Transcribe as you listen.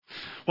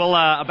Well,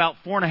 about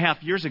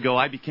 4.5 years ago,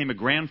 I became a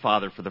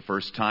grandfather for the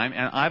first time,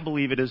 and I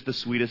believe it is the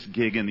sweetest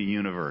gig in the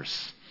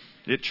universe.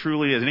 It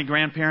truly is. Any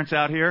grandparents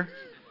out here?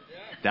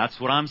 That's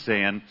what I'm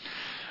saying.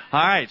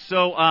 All right,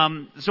 so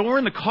we're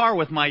in the car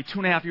with my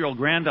 2.5-year-old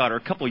granddaughter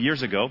a couple of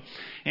years ago,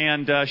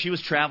 and she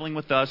was traveling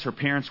with us. Her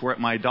parents were at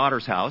my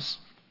daughter's house.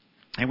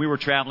 And we were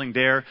traveling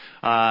there.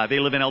 They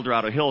live in El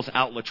Dorado Hills,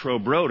 out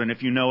Latrobe Road. And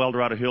if you know El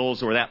Dorado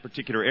Hills or that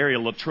particular area,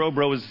 Latrobe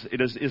Road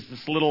is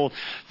this little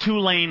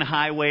 2-lane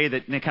highway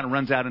that kind of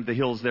runs out into the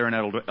hills there in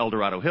El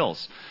Dorado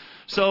Hills.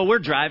 So we're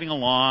driving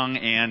along,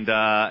 and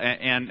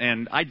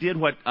I did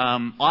what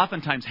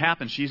oftentimes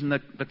happens. She's in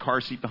the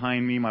car seat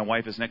behind me. My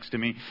wife is next to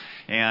me,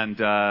 and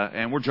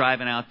we're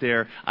driving out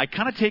there. I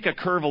kind of take a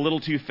curve a little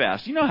too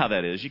fast. You know how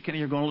that is. You're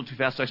going a little too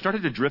fast. So I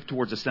started to drift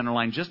towards the center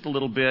line just a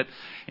little bit,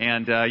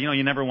 and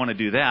you never want to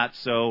do that.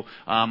 So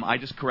I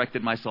just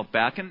corrected myself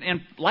back,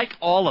 and like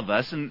all of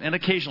us, and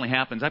occasionally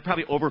happens, I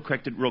probably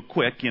overcorrected real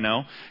quick, kind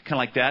of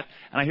like that.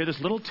 And I hear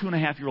this little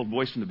 2.5-year-old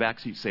voice from the back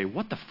seat say,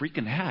 "What the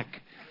freaking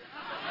heck?"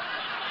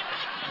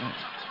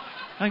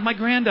 Like my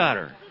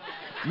granddaughter.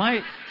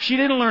 She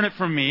didn't learn it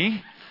from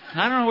me.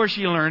 I don't know where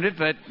she learned it,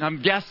 but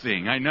I'm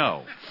guessing. I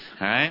know.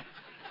 All right?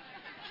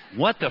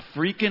 What the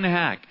freaking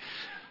heck?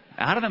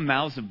 Out of the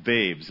mouths of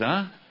babes,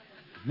 huh?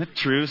 Isn't that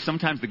true?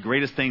 Sometimes the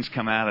greatest things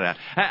come out of that.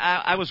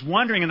 I was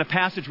wondering in the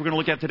passage we're going to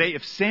look at today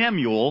if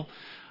Samuel,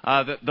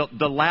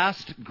 the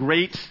last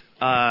great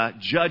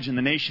judge in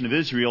the nation of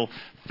Israel,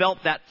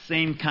 felt that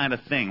same kind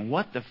of thing.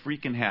 What the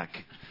freaking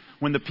heck?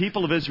 When the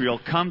people of Israel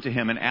come to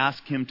him and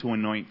ask him to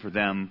anoint for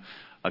them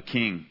a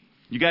king.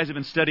 You guys have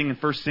been studying in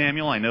 1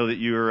 Samuel. I know that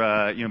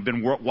you've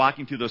been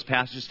walking through those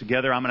passages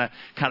together. I'm going to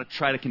kind of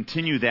try to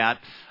continue that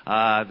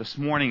this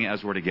morning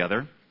as we're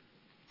together.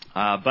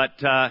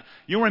 But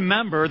you'll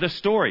remember the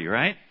story,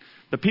 right?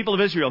 The people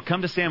of Israel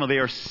come to Samuel. They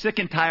are sick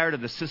and tired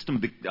of the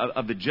system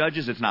of the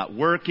judges. It's not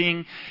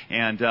working.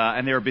 And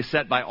they are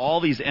beset by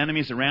all these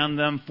enemies around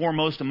them.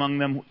 Foremost among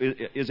them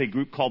is a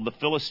group called the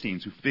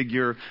Philistines, who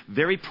figure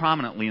very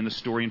prominently in the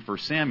story in 1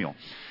 Samuel.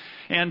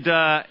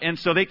 And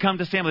so they come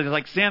to Samuel. They're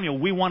like, "Samuel,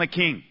 we want a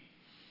king.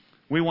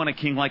 We want a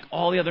king like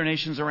all the other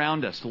nations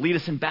around us to lead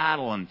us in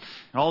battle and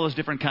all those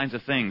different kinds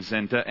of things."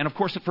 And of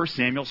course, at first,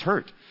 Samuel's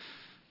hurt.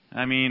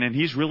 And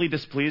he's really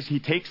displeased. He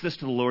takes this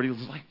to the Lord.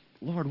 He's like,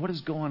 "Lord, what is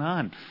going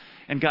on?"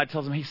 And God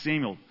tells him, "Hey,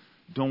 Samuel,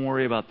 don't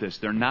worry about this.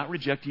 They're not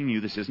rejecting you.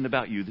 This isn't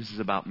about you. This is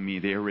about me.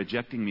 They are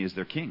rejecting me as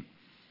their king.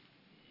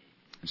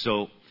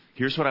 So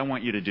here's what I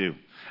want you to do.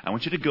 I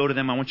want you to go to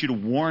them. I want you to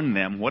warn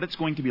them what it's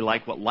going to be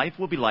like, what life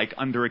will be like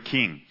under a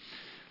king,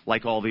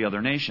 like all the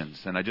other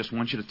nations. And I just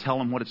want you to tell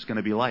them what it's going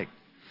to be like."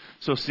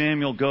 So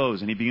Samuel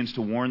goes, and he begins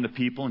to warn the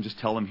people and just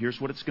tell them, here's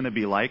what it's going to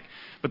be like.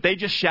 But they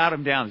just shout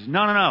him down.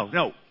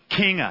 No,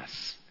 king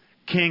us.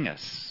 King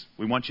us.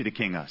 We want you to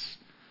king us.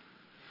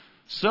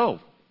 So,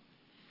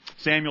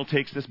 Samuel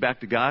takes this back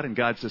to God, and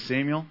God says,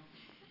 "Samuel,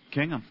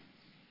 king him.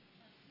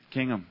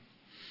 King him."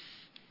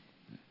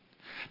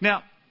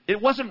 Now,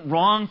 it wasn't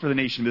wrong for the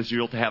nation of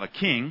Israel to have a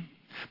king,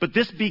 but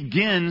this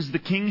begins the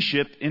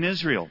kingship in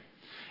Israel.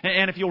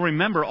 And if you'll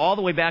remember, all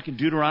the way back in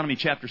Deuteronomy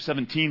chapter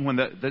 17, when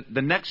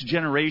the next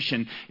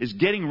generation is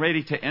getting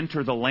ready to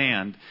enter the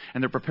land,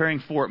 and they're preparing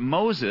for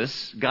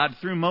it, God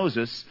through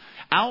Moses,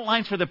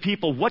 outlines for the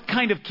people what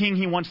kind of king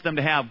he wants them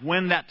to have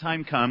when that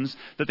time comes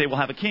that they will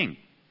have a king.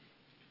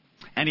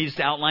 And he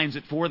just outlines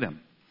it for them.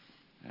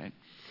 Right?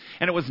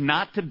 And it was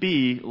not to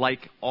be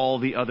like all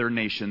the other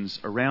nations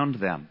around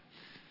them.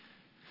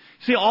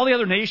 See, all the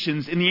other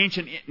nations in the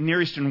ancient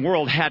Near Eastern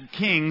world had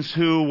kings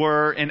who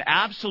were in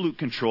absolute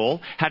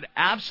control, had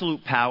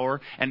absolute power,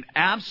 and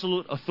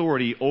absolute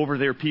authority over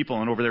their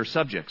people and over their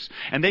subjects.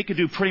 And they could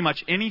do pretty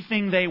much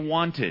anything they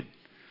wanted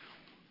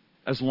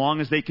as long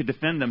as they could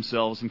defend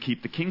themselves and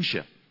keep the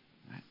kingship.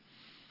 Right?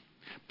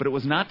 But it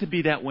was not to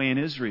be that way in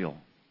Israel.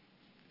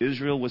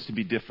 Israel was to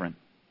be different.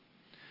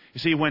 You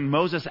see, when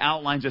Moses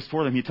outlines this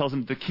for them, he tells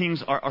them the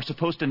kings are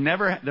supposed to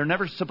they're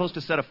never supposed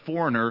to set a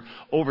foreigner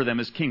over them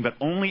as king, but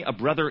only a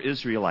brother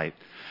Israelite.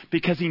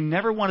 Because he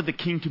never wanted the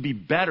king to be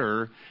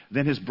better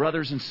than his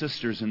brothers and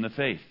sisters in the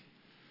faith.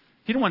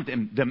 He didn't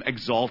want them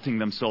exalting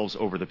themselves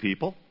over the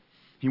people.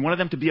 He wanted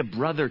them to be a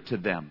brother to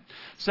them.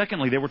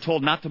 Secondly, they were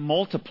told not to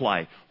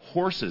multiply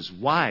horses,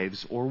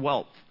 wives, or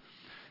wealth.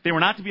 They were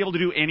not to be able to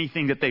do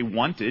anything that they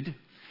wanted.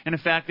 And in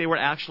fact, they were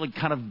actually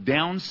kind of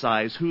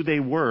downsize who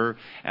they were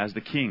as the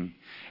king.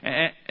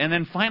 And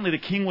then finally, the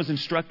king was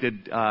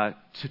instructed to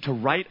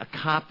handwrite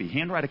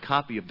a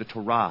copy of the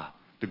Torah,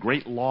 the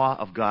great law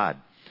of God,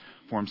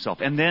 for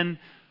himself. And then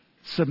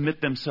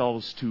submit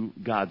themselves to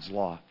God's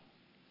law.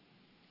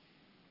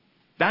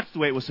 That's the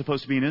way it was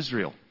supposed to be in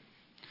Israel.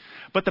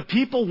 But the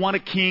people want a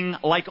king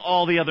like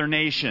all the other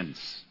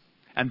nations.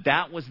 And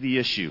that was the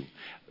issue.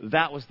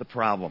 That was the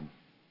problem.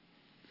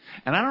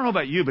 And I don't know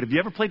about you, but have you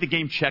ever played the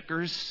game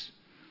checkers?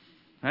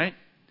 Right?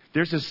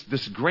 There's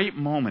this great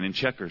moment in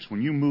checkers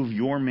when you move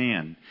your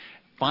man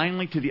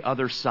finally to the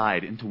other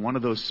side into one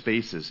of those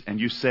spaces and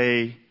you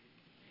say,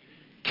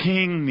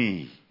 "King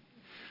me."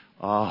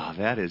 Oh,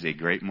 that is a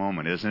great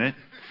moment, isn't it?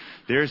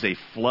 there's a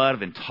flood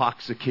of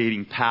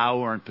intoxicating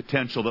power and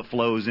potential that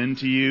flows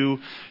into you.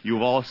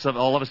 You've all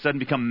of a sudden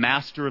become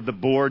master of the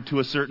board to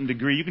a certain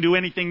degree. You can do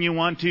anything you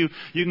want to.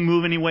 You can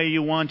move any way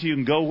you want to. You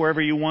can go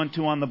wherever you want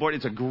to on the board.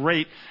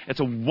 It's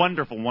a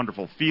wonderful,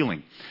 wonderful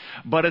feeling.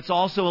 But it's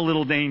also a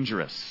little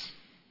dangerous.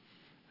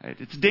 Right?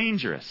 It's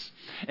dangerous.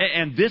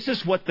 And this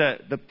is what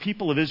the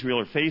people of Israel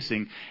are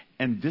facing.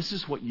 And this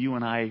is what you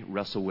and I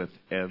wrestle with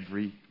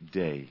every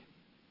day.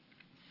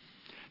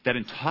 That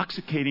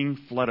intoxicating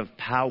flood of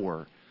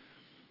power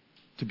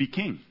to be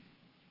king.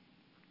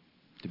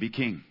 To be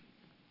king.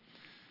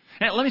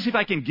 Now, let me see if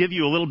I can give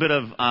you a little bit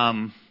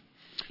of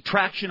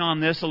traction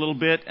on this a little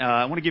bit.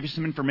 I want to give you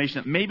some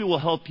information that maybe will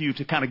help you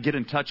to kind of get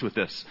in touch with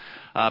this.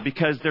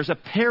 Because there's a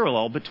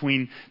parallel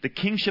between the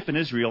kingship in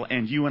Israel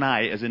and you and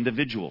I as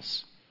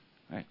individuals.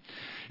 Right?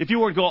 If you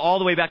were to go all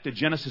the way back to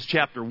Genesis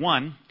chapter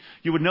 1,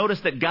 you would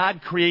notice that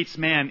God creates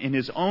man in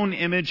his own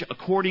image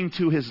according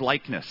to his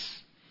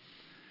likeness.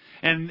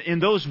 And in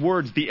those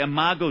words, the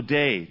imago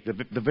Dei,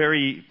 the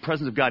very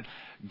presence of God,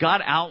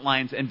 God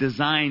outlines and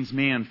designs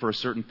man for a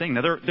certain thing.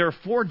 Now, there are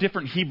 4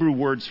 different Hebrew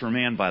words for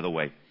man, by the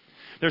way.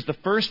 There's the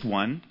first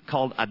one,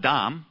 called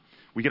Adam.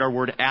 We get our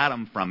word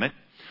Adam from it,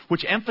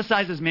 which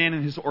emphasizes man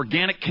in his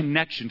organic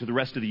connection to the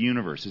rest of the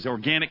universe, his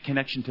organic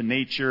connection to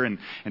nature and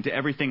to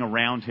everything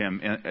around him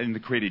in the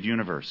created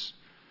universe.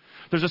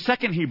 There's a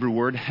second Hebrew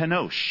word,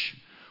 Henosh,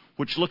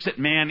 which looks at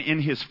man in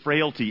his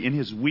frailty, in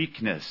his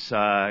weakness.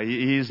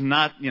 He's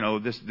not,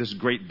 this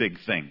great big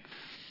thing.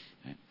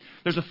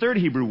 There's a third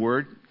Hebrew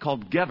word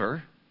called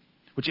Gever,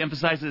 which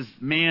emphasizes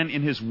man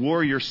in his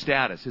warrior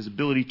status, his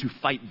ability to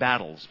fight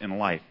battles in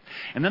life.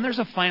 And then there's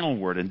a final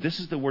word, and this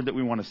is the word that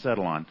we want to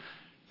settle on,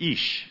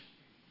 Ish.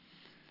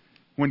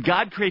 When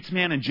God creates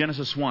man in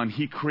Genesis 1,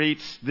 he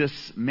creates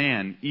this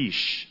man,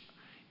 Ish,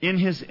 in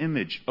his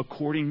image,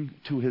 according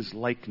to his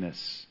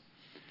likeness.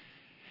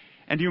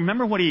 And do you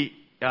remember what he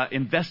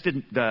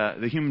invested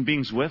the human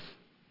beings with?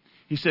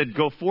 He said,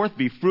 go forth,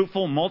 be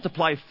fruitful,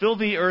 multiply, fill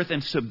the earth,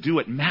 and subdue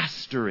it,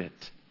 master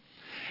it.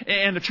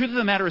 And the truth of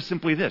the matter is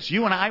simply this.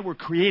 You and I were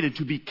created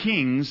to be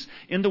kings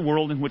in the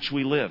world in which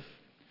we live.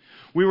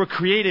 We were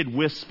created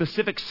with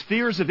specific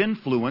spheres of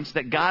influence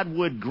that God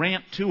would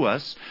grant to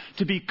us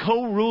to be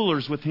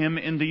co-rulers with him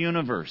in the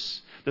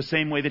universe, the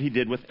same way that he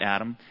did with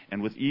Adam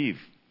and with Eve.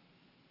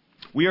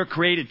 We are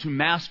created to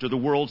master the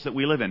worlds that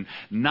we live in,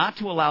 not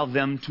to allow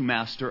them to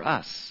master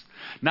us.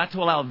 Not to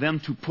allow them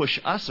to push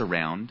us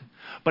around,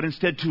 but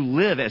instead to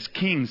live as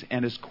kings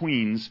and as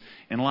queens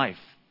in life.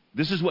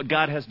 This is what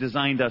God has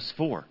designed us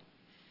for.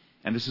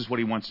 And this is what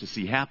he wants to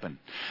see happen.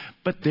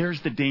 But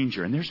there's the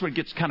danger. And there's where it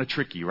gets kind of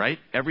tricky, right?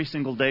 Every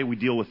single day we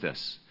deal with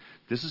this.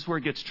 This is where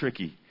it gets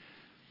tricky.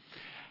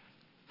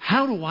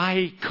 How do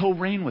I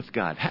co-reign with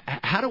God?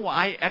 How do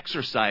I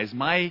exercise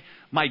my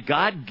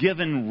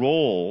God-given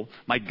role,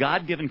 my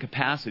God-given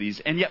capacities,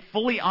 and yet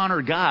fully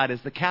honor God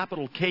as the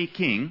capital K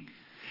King?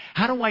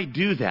 How do I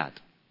do that?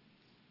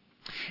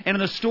 And in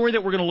the story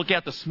that we're going to look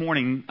at this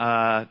morning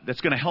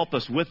that's going to help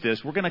us with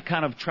this, we're going to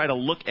kind of try to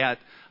look at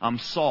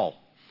Saul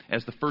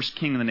as the first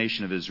king of the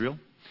nation of Israel.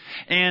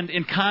 And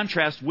in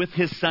contrast with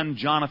his son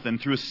Jonathan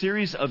through a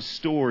series of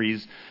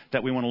stories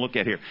that we want to look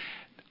at here.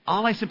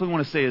 All I simply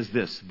want to say is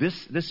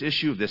this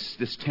issue of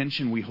this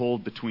tension we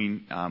hold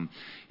between,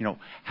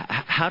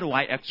 how do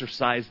I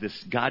exercise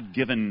this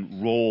God-given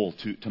role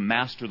to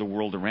master the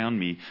world around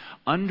me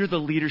under the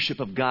leadership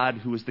of God,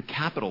 who is the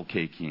capital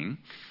K King,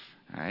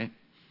 all right?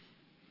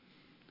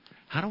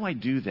 How do I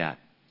do that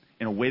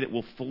in a way that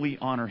will fully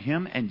honor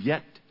him and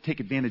yet take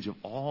advantage of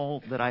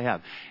all that I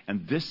have?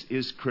 And this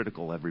is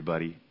critical,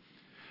 everybody.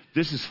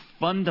 This is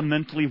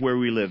fundamentally where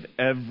we live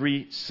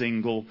every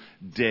single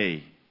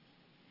day.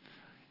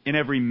 In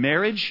every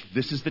marriage,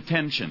 this is the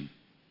tension.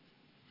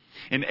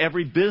 In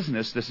every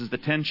business, this is the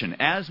tension.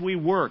 As we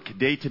work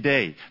day to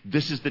day,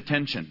 this is the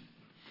tension.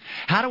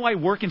 How do I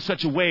work in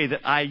such a way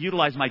that I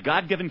utilize my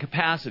God-given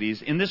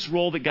capacities in this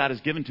role that God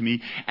has given to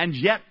me, and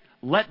yet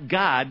let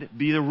God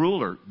be the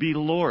ruler, be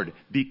Lord,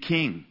 be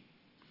King?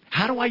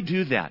 How do I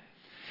do that?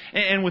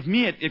 And with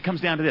me, it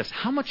comes down to this.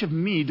 How much of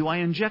me do I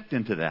inject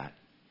into that?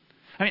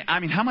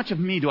 I mean, how much of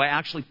me do I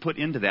actually put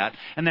into that?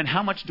 And then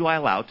how much do I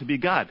allow to be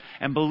God?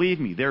 And believe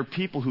me, there are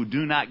people who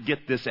do not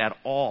get this at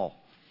all.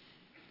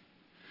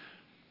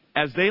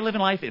 As they live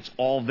in life, it's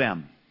all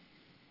them.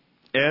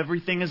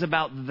 Everything is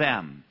about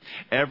them.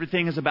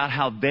 Everything is about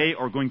how they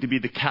are going to be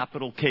the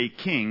capital K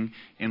King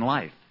in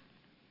life.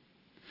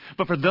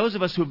 But for those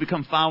of us who have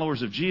become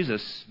followers of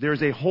Jesus,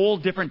 there's a whole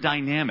different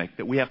dynamic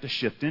that we have to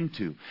shift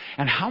into.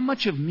 And how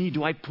much of me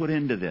do I put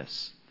into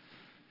this?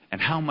 And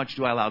how much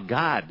do I allow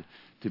God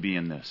to be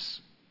in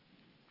this?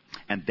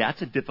 And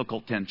that's a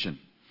difficult tension.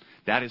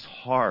 That is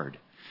hard.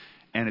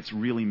 And it's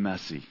really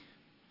messy.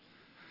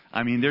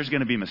 I mean, there's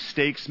going to be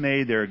mistakes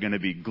made. There are going to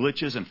be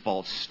glitches and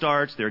false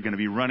starts. They're going to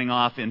be running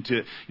off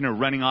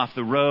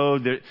the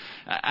road.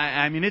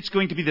 I mean, it's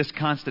going to be this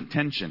constant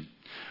tension.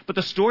 But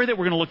the story that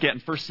we're going to look at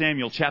in 1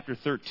 Samuel chapter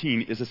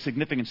 13 is a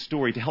significant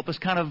story to help us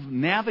kind of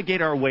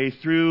navigate our way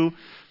through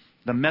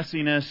the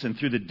messiness and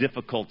through the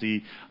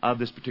difficulty of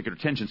this particular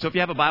tension. So if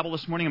you have a Bible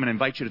this morning, I'm going to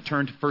invite you to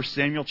turn to 1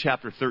 Samuel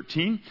chapter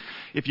 13.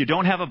 If you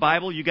don't have a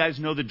Bible, you guys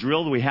know the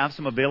drill. We have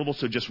some available,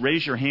 so just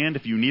raise your hand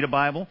if you need a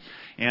Bible,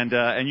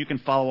 and you can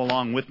follow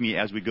along with me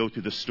as we go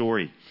through the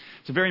story.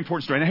 It's a very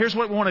important story. Now here's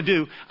what we want to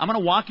do. I'm going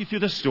to walk you through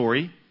the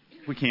story,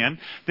 if we can.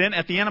 Then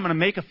at the end, I'm going to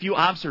make a few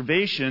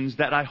observations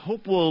that I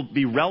hope will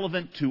be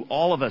relevant to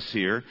all of us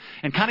here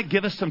and kind of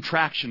give us some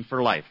traction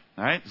for life.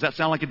 All right? Does that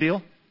sound like a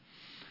deal?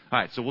 All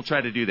right, so we'll try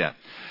to do that.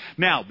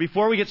 Now,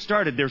 before we get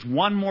started, there's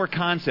one more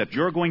concept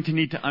you're going to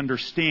need to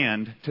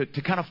understand to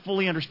kind of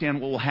fully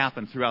understand what will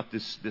happen throughout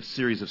this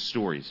series of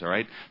stories, all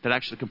right, that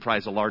actually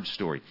comprise a large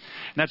story.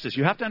 And that's this.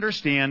 You have to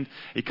understand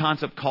a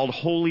concept called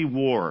holy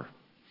war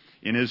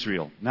in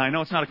Israel. Now, I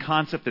know it's not a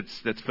concept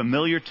that's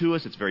familiar to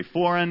us. It's very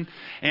foreign,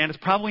 and it's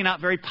probably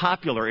not very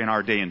popular in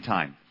our day and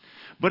time.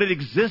 But it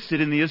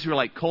existed in the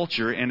Israelite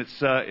culture, and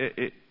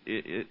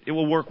it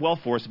will work well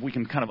for us if we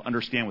can kind of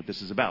understand what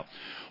this is about.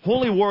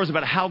 Holy war is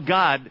about how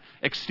God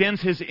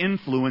extends His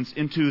influence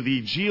into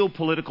the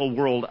geopolitical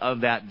world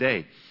of that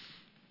day.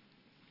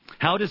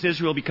 How does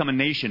Israel become a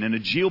nation and a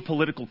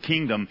geopolitical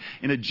kingdom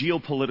in a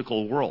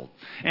geopolitical world?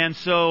 And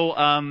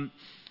so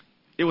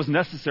it was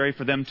necessary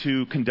for them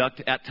to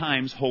conduct, at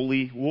times,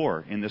 holy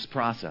war in this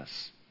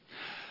process.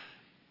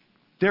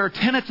 There are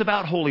tenets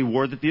about holy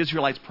war that the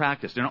Israelites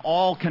practiced, and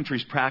all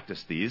countries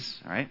practiced these,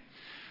 all right?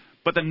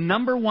 But the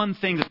number one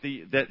thing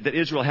that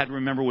Israel had to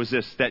remember was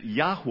this, that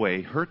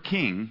Yahweh, her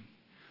king,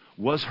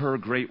 was her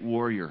great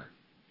warrior.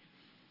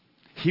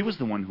 He was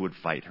the one who would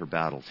fight her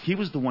battles. He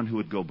was the one who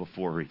would go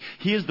before her.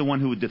 He is the one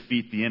who would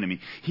defeat the enemy.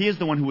 He is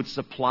the one who would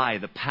supply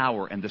the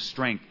power and the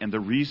strength and the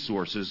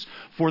resources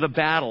for the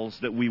battles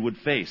that we would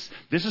face.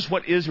 This is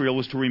what Israel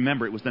was to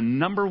remember. It was the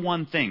number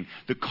one thing,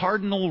 the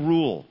cardinal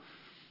rule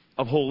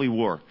of holy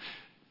war.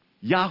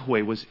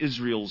 Yahweh was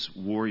Israel's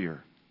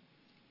warrior.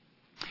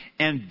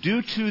 And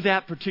due to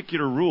that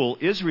particular rule,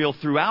 Israel,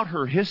 throughout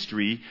her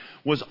history,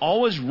 was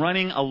always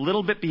running a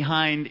little bit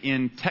behind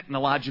in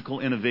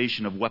technological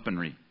innovation of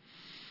weaponry.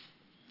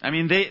 I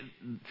mean,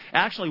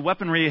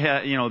 weaponry,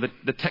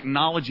 the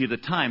technology of the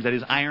times, that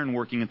is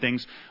ironworking and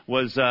things,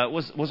 was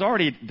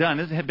already done.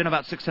 It had been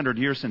about 600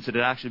 years since it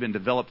had actually been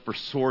developed for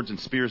swords and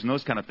spears and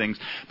those kind of things.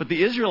 But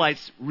the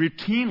Israelites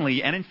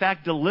routinely, and in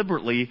fact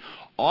deliberately,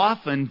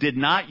 often did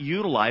not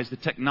utilize the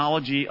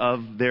technology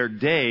of their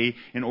day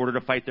in order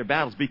to fight their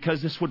battles, because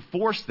this would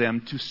force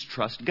them to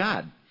trust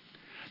God.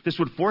 This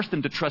would force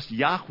them to trust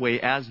Yahweh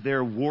as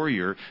their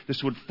warrior.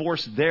 This would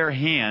force their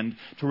hand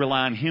to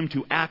rely on Him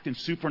to act in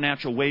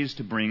supernatural ways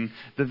to bring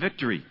the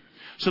victory.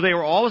 So they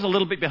were always a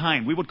little bit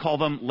behind. We would call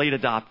them late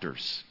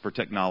adopters for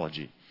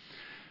technology.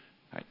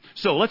 All right.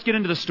 So let's get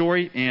into the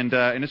story, and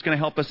it's going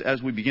to help us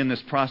as we begin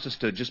this process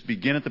to just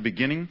begin at the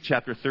beginning,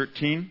 chapter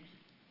 13.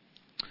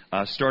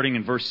 Starting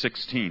in verse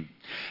 16.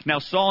 Now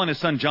Saul and his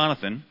son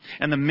Jonathan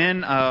and the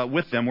men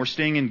with them were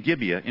staying in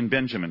Gibeah in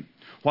Benjamin,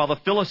 while the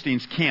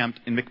Philistines camped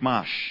in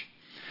Michmash.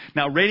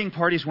 Now raiding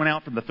parties went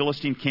out from the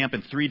Philistine camp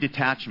in 3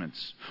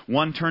 detachments.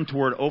 One turned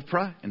toward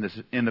Ophrah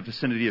in the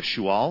vicinity of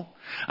Shual,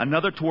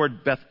 another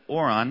toward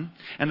Beth-oron,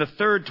 and the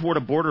third toward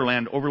a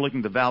borderland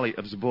overlooking the valley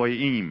of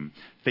Zeboim,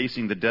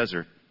 facing the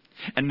desert.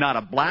 And not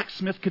a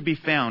blacksmith could be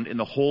found in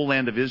the whole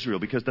land of Israel,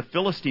 because the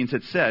Philistines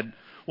had said,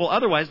 well,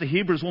 otherwise the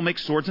Hebrews will make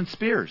swords and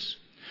spears.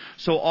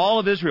 So all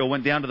of Israel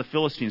went down to the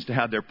Philistines to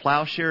have their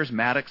plowshares,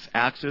 mattocks,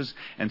 axes,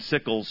 and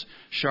sickles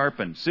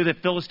sharpened. So the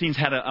Philistines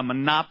had a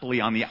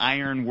monopoly on the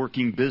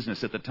iron-working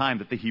business at the time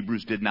that the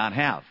Hebrews did not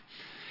have.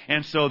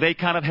 And so they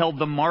kind of held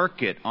the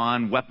market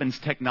on weapons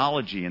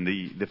technology and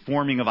the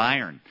forming of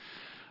iron.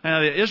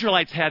 The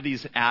Israelites had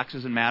these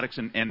axes and mattocks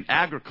and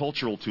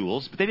agricultural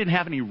tools, but they didn't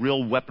have any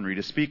real weaponry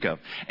to speak of.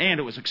 And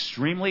it was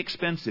extremely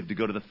expensive to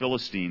go to the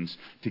Philistines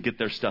to get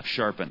their stuff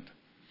sharpened.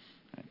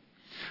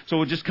 So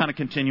we'll just kind of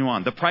continue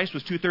on. The price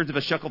was 2/3 of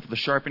a shekel for the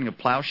sharpening of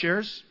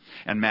plowshares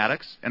and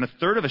mattocks, and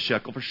 1/3 of a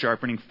shekel for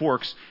sharpening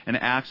forks and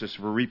axes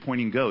for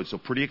repointing goads. So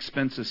pretty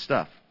expensive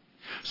stuff.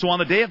 So on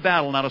the day of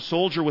battle, not a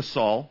soldier with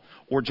Saul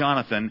or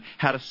Jonathan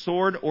had a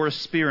sword or a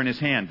spear in his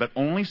hand, but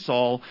only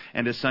Saul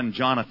and his son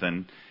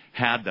Jonathan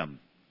had them.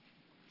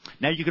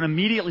 Now you can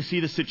immediately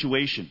see the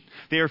situation.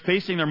 They are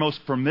facing their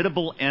most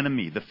formidable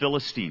enemy, the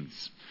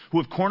Philistines, who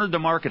have cornered the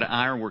market of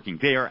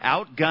ironworking. They are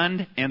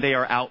outgunned and they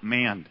are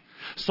outmanned.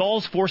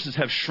 Saul's forces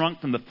have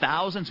shrunk from the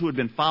thousands who had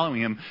been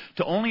following him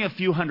to only a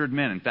few hundred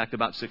men, in fact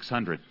about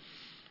 600.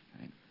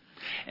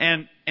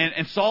 And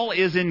Saul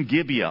is in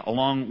Gibeah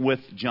along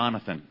with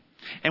Jonathan.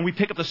 And we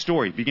pick up the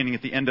story beginning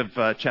at the end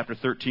of chapter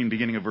 13,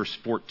 beginning of verse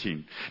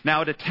 14.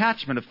 Now a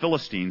detachment of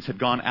Philistines had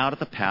gone out at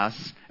the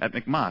pass at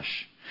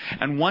Michmash.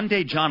 And one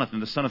day Jonathan,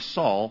 the son of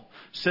Saul,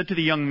 said to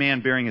the young man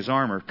bearing his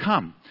armor,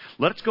 "Come,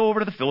 let us go over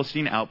to the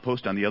Philistine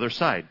outpost on the other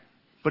side."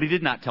 But he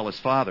did not tell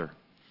his father.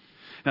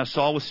 Now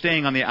Saul was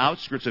staying on the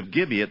outskirts of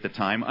Gibeah at the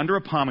time, under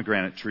a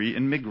pomegranate tree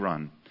in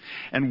Migron.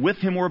 And with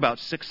him were about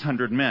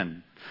 600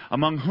 men,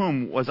 among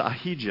whom was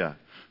Ahijah,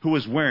 who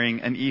was wearing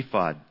an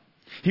ephod.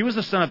 He was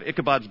the son of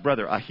Ichabod's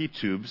brother,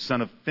 Ahitub,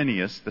 son of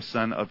Phinehas, the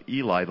son of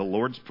Eli, the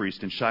Lord's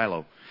priest in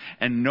Shiloh.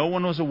 And no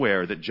one was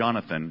aware that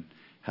Jonathan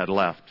had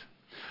left.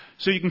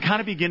 So you can kind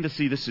of begin to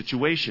see the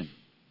situation.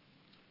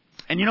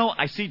 And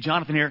I see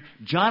Jonathan here.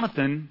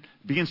 Jonathan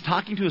begins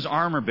talking to his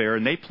armor bearer,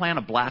 and they plan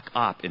a black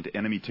op into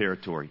enemy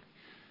territory.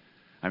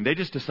 And they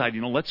just decide,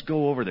 let's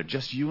go over there,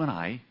 just you and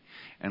I,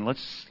 and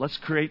let's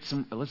create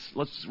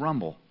let's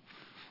rumble.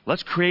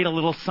 Let's create a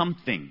little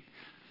something.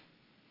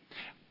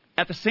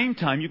 At the same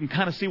time, you can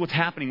kind of see what's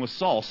happening with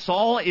Saul.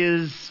 Saul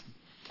is,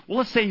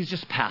 let's say he's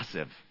just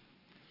passive.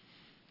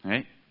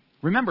 Right?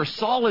 Remember,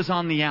 Saul is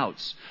on the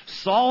outs.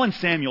 Saul and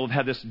Samuel have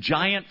had this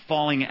giant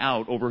falling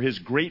out over his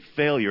great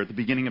failure at the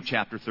beginning of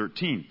chapter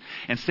 13.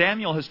 And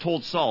Samuel has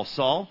told Saul,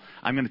 Saul,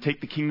 I'm going to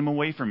take the kingdom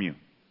away from you.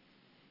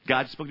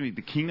 God spoke to me,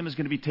 the kingdom is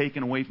going to be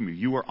taken away from you.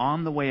 You are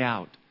on the way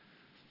out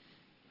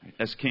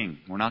as king.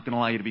 We're not going to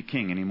allow you to be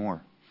king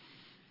anymore.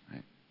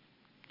 Right?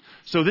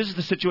 So this is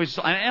the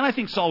situation. And I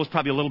think Saul was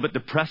probably a little bit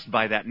depressed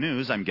by that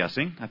news, I'm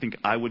guessing. I think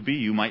I would be,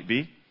 you might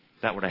be,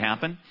 if that were to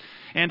happen.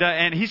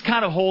 And he's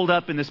kind of holed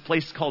up in this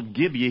place called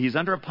Gibeah. He's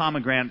under a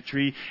pomegranate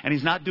tree, and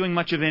he's not doing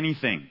much of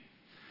anything.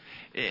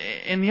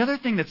 And the other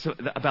thing that's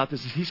about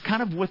this is he's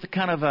kind of with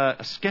a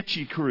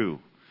sketchy crew.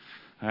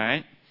 All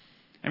right?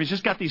 I mean, he's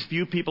just got these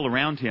few people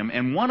around him.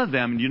 And one of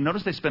them, you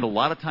notice they spend a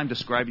lot of time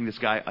describing this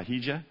guy,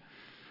 Ahijah.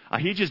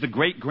 Ahijah is the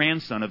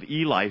great-grandson of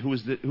Eli, who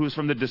is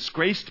from the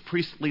disgraced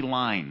priestly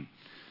line.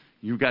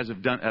 You guys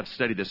have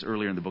studied this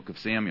earlier in the book of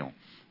Samuel.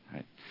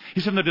 Right?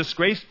 He's from the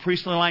disgraced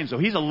priestly line, so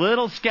he's a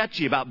little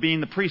sketchy about being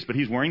the priest, but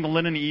he's wearing the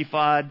linen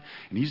ephod,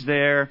 and he's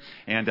there,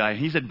 and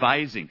he's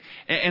advising.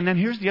 And then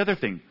here's the other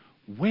thing.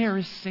 Where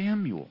is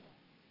Samuel?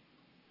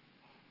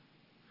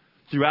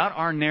 Throughout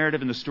our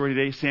narrative in the story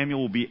today,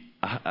 Samuel will be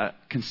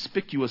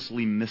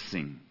conspicuously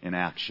missing in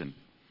action.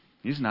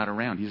 He's not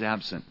around. He's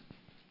absent.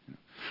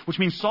 Which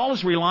means Saul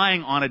is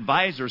relying on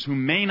advisors who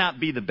may not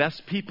be the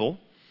best people.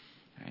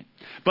 Right?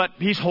 But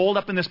he's holed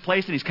up in this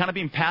place and he's kind of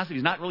being passive.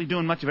 He's not really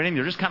doing much of anything.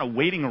 They're just kind of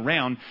waiting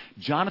around.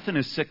 Jonathan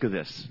is sick of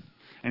this.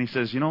 And he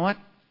says, you know what?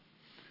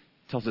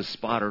 Tells his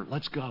spotter,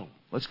 let's go.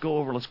 Let's go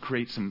over. Let's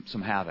create some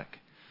havoc.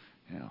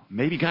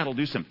 Maybe God will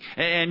do something.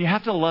 And you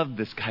have to love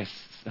this guy.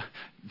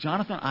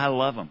 Jonathan, I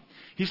love him.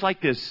 He's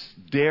like this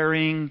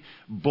daring,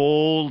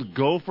 bold,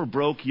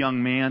 go-for-broke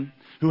young man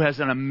who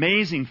has an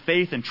amazing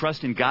faith and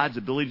trust in God's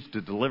ability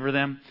to deliver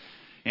them.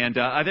 And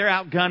they're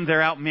outgunned, they're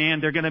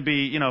outmanned, they're going to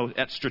be,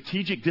 at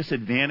strategic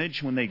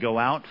disadvantage when they go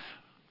out.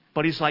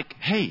 But he's like,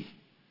 hey,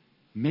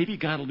 maybe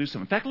God will do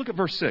something. In fact, look at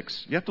verse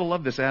 6. You have to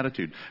love this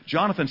attitude.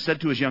 Jonathan said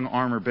to his young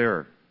armor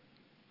bearer,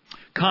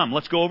 come,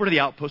 let's go over to the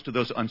outpost of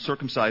those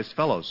uncircumcised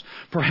fellows.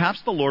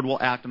 Perhaps the Lord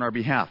will act on our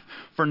behalf.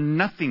 For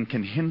nothing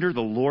can hinder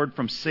the Lord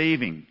from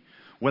saving,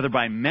 whether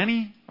by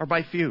many or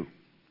by few.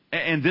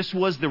 And this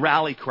was the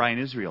rally cry in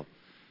Israel.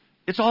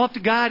 It's all up to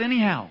God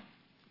anyhow.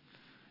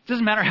 It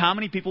doesn't matter how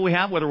many people we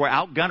have, whether we're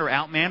outgunned or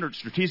outmanned or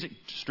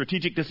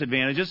strategic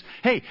disadvantages.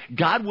 Hey,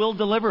 God will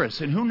deliver us,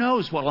 and who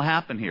knows what will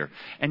happen here.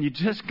 And you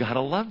just got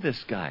to love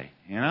this guy,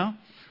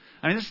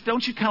 I mean,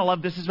 don't you kind of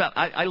love this?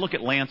 I look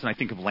at Lance and I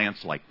think of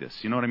Lance like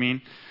this. You know what I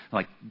mean?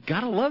 Like,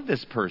 gotta love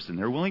this person.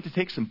 They're willing to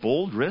take some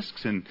bold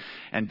risks and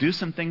do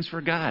some things for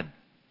God.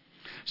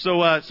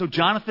 So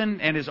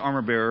Jonathan and his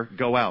armor bearer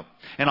go out.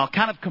 And I'll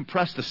kind of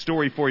compress the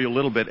story for you a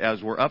little bit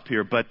as we're up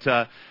here.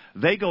 But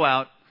they go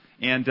out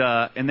and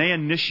they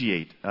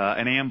initiate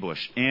an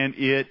ambush. And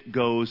it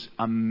goes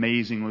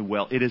amazingly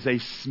well. It is a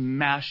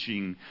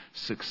smashing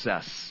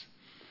success.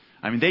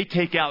 I mean, they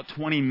take out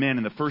 20 men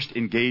in the first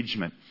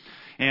engagement.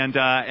 And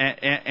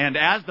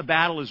as the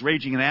battle is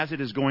raging and as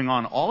it is going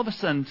on, all of a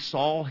sudden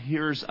Saul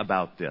hears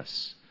about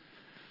this.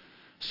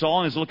 Saul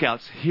and his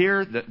lookouts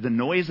hear the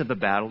noise of the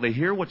battle. They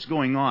hear what's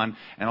going on.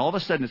 And all of a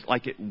sudden it's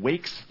like it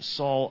wakes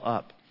Saul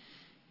up.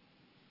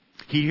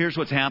 He hears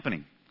what's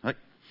happening. Right?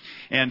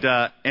 And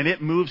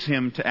it moves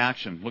him to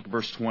action. Look at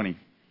verse 20.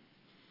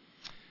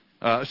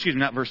 Excuse me,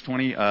 not verse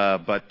 20,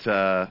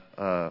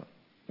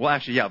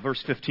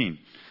 verse 15.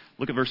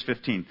 Look at verse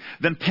 15.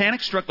 Then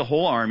panic struck the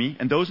whole army,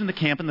 and those in the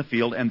camp in the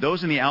field, and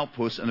those in the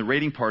outposts and the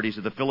raiding parties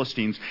of the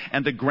Philistines,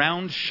 and the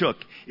ground shook.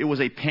 It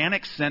was a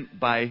panic sent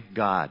by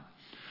God.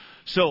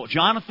 So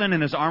Jonathan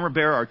and his armor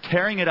bearer are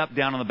tearing it up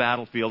down on the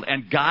battlefield,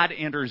 and God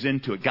enters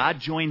into it.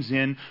 God joins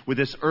in with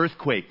this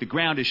earthquake. The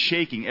ground is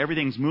shaking.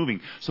 Everything's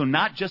moving. So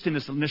not just in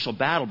this initial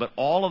battle, but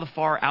all of the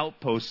far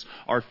outposts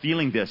are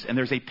feeling this, and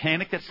there's a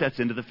panic that sets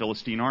into the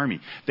Philistine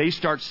army. They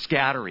start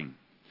scattering.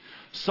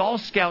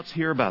 Saul's scouts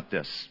hear about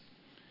this.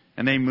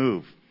 And they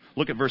move.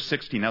 Look at verse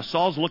 16. Now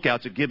Saul's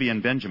lookouts at Gibeah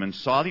and Benjamin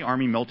saw the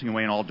army melting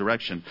away in all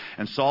directions.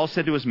 And Saul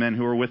said to his men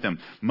who were with him,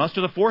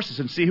 muster the forces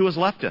and see who has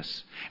left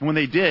us. And when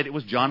they did, it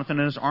was Jonathan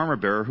and his armor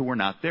bearer who were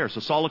not there. So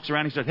Saul looks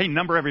around and he says, hey,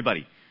 number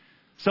everybody.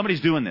 Somebody's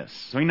doing this.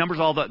 So he numbers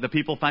all the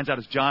people, finds out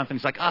it's Jonathan.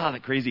 He's like,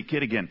 that crazy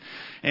kid again.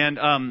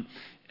 And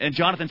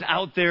Jonathan's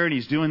out there and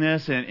he's doing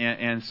this.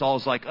 And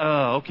Saul's like,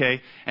 oh,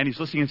 okay. And he's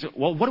listening and says,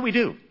 well, what do we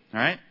do? All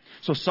right.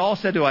 So Saul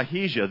said to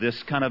Ahijah,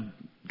 this kind of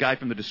guy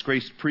from the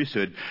disgraced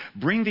priesthood,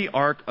 bring the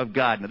ark of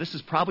God. Now, this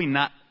is probably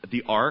not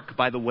the ark,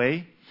 by the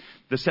way,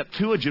 the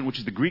Septuagint, which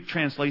is the Greek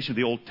translation of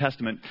the Old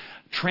Testament,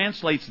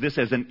 translates this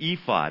as an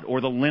ephod, or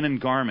the linen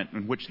garment,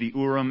 in which the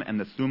Urim and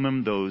the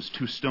Thummim, those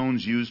two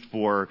stones used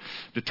for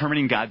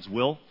determining God's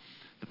will,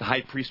 that the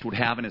high priest would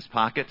have in his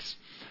pockets.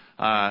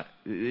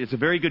 It's a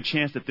very good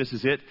chance that this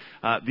is it.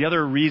 The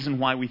other reason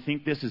why we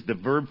think this is the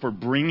verb for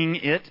bringing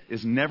it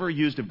is never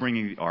used of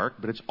bringing the ark,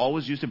 but it's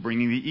always used of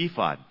bringing the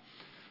ephod.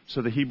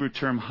 So the Hebrew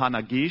term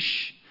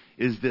hanagish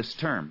is this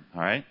term,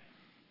 all right?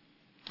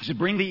 You should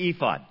bring the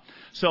ephod.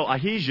 So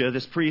Ahijah,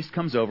 this priest,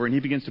 comes over and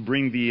he begins to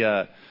bring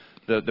the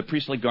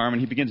priestly garment.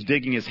 He begins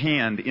digging his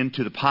hand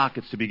into the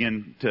pockets to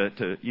begin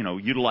to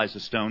utilize the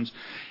stones.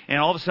 And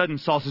all of a sudden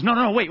Saul says,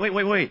 no,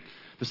 wait.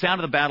 The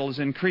sound of the battle is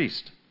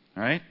increased,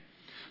 all right?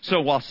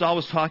 So while Saul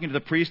was talking to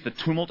the priest, the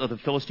tumult of the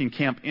Philistine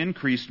camp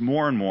increased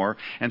more and more.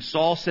 And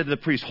Saul said to the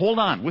priest, hold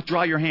on,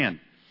 withdraw your hand.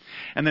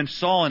 And then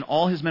Saul and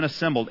all his men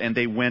assembled, and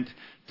they went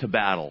to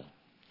battle.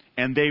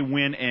 And they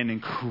win an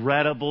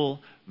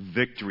incredible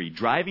victory,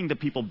 driving the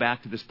people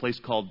back to this place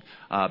called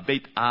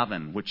Beit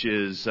Aven, which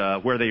is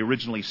where they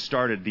originally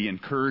started the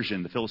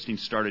incursion. The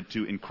Philistines started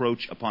to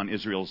encroach upon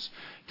Israel's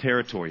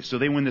territory. So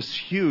they win this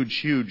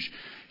huge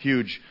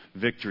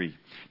victory.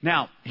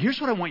 Now, here's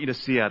what I want you to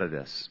see out of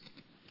this.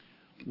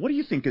 What do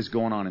you think is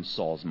going on in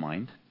Saul's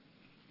mind?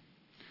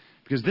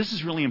 Because this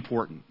is really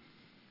important.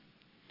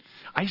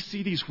 I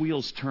see these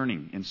wheels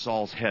turning in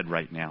Saul's head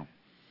right now.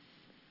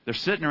 They're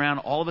sitting around.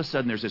 All of a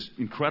sudden, there's this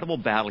incredible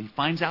battle. He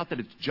finds out that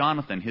it's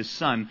Jonathan, his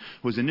son,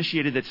 who has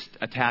initiated this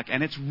attack,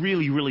 and it's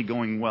really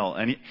going well.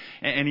 And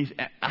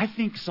I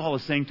think Saul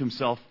is saying to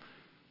himself,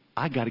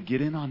 I got to get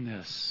in on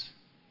this.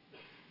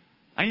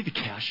 I need to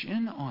cash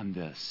in on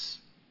this.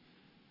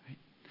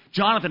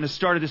 Jonathan has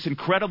started this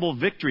incredible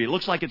victory. It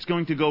looks like it's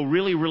going to go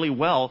really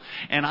well.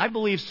 And I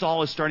believe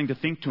Saul is starting to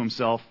think to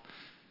himself,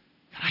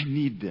 I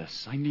need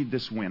this. I need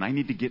this win. I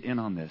need to get in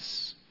on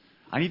this.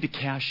 I need to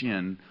cash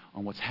in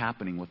on what's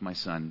happening with my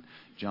son,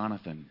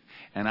 Jonathan.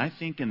 And I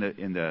think in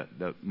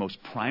the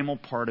most primal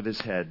part of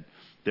his head,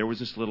 there was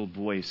this little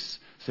voice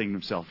saying to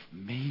himself,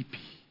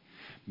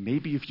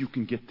 maybe if you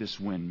can get this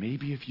win,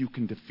 maybe if you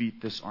can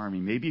defeat this army,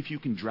 maybe if you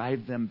can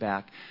drive them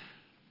back,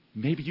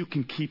 maybe you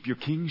can keep your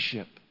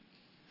kingship.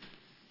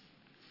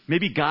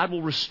 Maybe God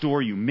will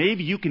restore you.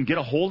 Maybe you can get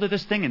a hold of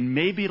this thing and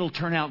maybe it'll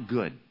turn out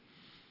good.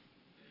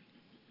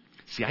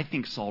 See, I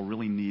think Saul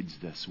really needs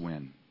this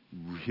win.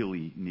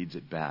 Really needs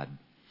it bad.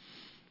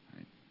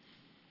 Right.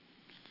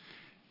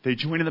 They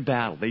join in the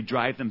battle. They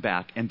drive them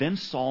back. And then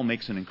Saul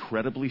makes an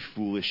incredibly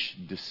foolish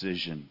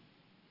decision.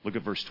 Look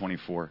at verse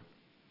 24.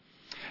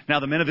 Now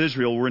the men of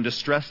Israel were in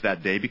distress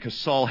that day because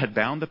Saul had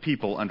bound the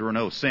people under an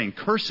oath, saying,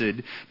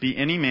 Cursed be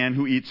any man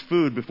who eats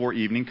food before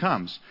evening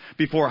comes,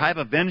 before I have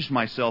avenged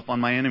myself on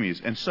my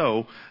enemies. And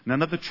so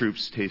none of the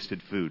troops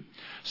tasted food.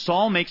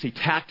 Saul makes a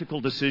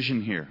tactical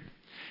decision here.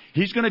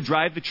 He's going to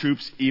drive the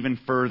troops even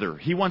further.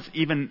 He wants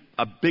even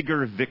a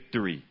bigger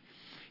victory.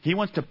 He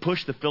wants to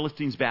push the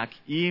Philistines back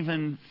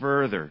even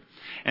further.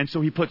 And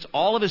so he puts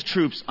all of his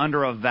troops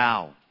under a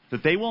vow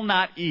that they will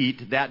not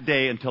eat that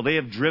day until they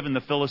have driven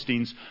the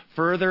Philistines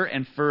further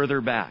and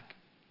further back.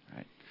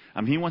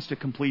 Right? He wants to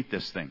complete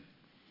this thing.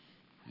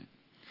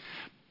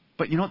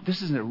 But you know what?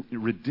 This is a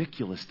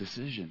ridiculous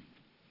decision.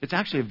 It's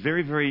actually a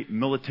very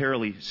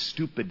militarily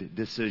stupid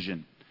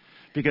decision.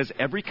 Because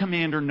every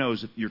commander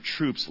knows that your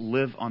troops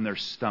live on their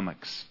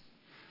stomachs.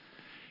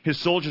 His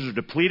soldiers are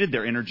depleted,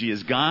 their energy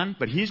is gone,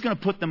 but he's going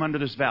to put them under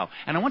this vow.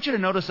 And I want you to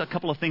notice a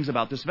couple of things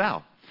about this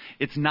vow.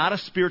 It's not a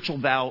spiritual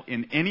vow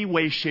in any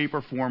way, shape,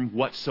 or form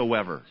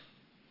whatsoever.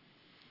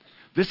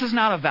 This is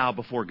not a vow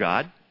before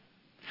God.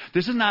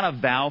 This is not a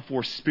vow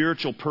for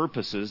spiritual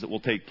purposes that will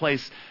take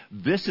place.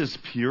 This is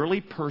purely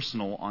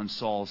personal on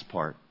Saul's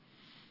part.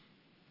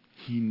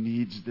 He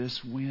needs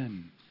this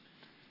win.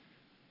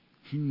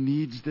 He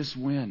needs this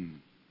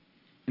win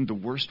in the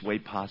worst way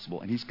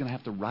possible. And he's going to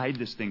have to ride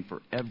this thing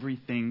for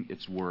everything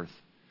it's worth.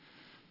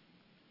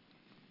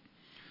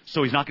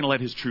 So he's not going to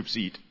let his troops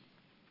eat.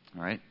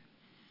 All right?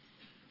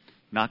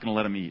 Not going to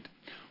let them eat.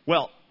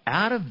 Well,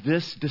 out of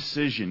this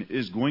decision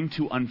is going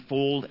to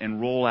unfold and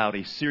roll out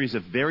a series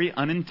of very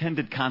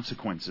unintended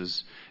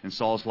consequences in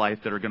Saul's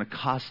life that are going to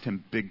cost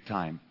him big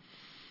time.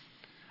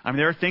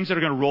 There are things that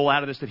are going to roll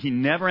out of this that he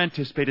never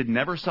anticipated,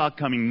 never saw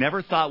coming,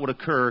 never thought would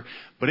occur,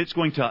 but it's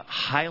going to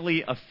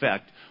highly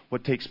affect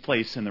what takes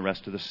place in the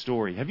rest of the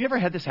story. Have you ever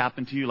had this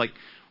happen to you? Like,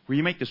 where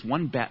you make this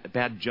one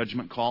bad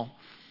judgment call,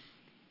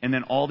 and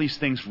then all these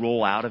things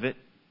roll out of it?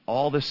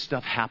 All this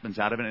stuff happens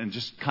out of it, and it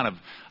just kind of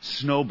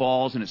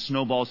snowballs, and it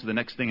snowballs to the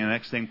next thing and the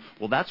next thing.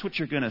 Well, that's what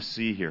you're going to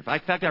see here. In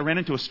fact, I ran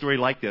into a story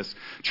like this.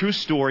 True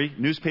story.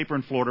 Newspaper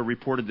in Florida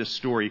reported this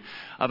story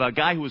of a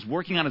guy who was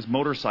working on his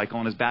motorcycle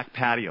on his back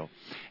patio.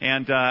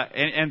 And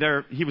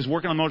he was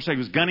working on the motorcycle. He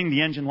was gunning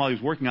the engine while he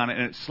was working on it,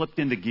 and it slipped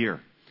into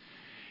gear.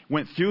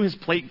 Went through his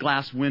plate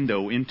glass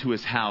window into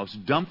his house,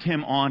 dumped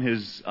him on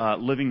his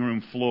living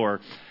room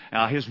floor,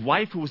 His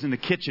wife, who was in the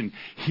kitchen,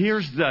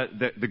 hears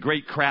the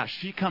great crash.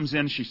 She comes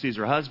in. She sees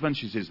her husband.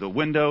 She sees the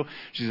window.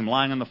 She's him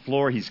lying on the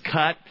floor. He's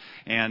cut.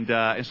 And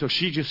so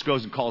she just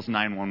goes and calls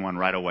 911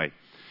 right away.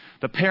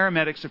 The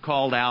paramedics are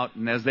called out,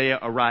 and as they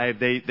arrive,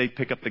 they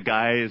pick up the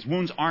guy. His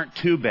wounds aren't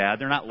too bad.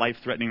 They're not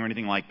life-threatening or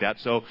anything like that.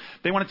 So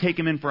they want to take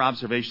him in for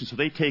observation, so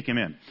they take him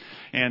in.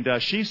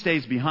 And she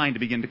stays behind to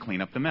begin to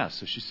clean up the mess.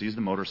 So she sees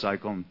the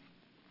motorcycle, and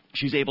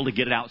she's able to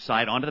get it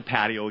outside onto the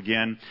patio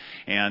again,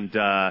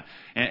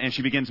 and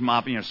she begins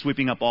mopping,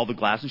 sweeping up all the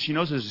glass. And she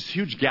knows there's this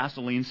huge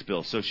gasoline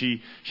spill, so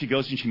she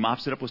goes and she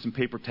mops it up with some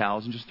paper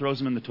towels and just throws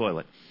them in the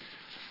toilet.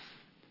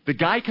 The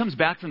guy comes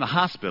back from the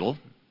hospital,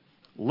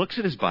 looks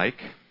at his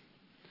bike,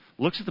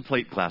 looks at the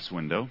plate glass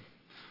window,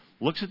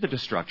 looks at the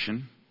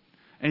destruction,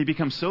 and he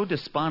becomes so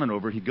despondent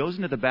over it, he goes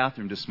into the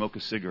bathroom to smoke a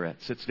cigarette,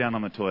 sits down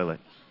on the toilet.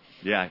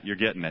 Yeah, you're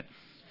getting it.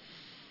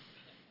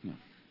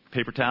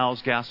 Paper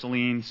towels,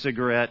 gasoline,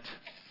 cigarette.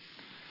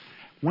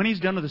 When he's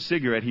done with the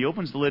cigarette, he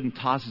opens the lid and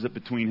tosses it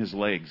between his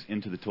legs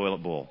into the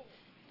toilet bowl.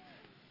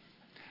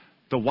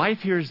 The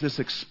wife hears this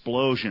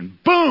explosion.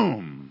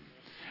 Boom!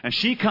 And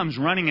she comes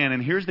running in,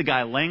 and here's the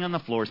guy laying on the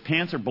floor. His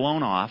pants are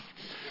blown off.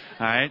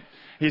 All right?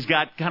 He's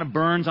got kind of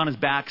burns on his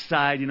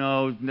backside,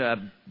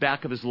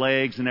 back of his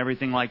legs and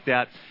everything like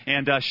that.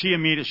 And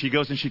she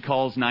goes and she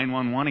calls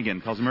 911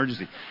 again, calls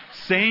emergency.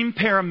 Same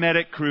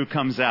paramedic crew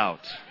comes out.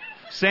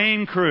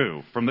 Same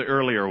crew from the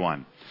earlier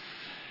one.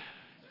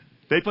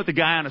 They put the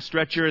guy on a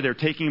stretcher. They're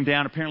taking him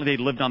down. Apparently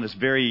they lived on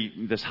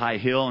this high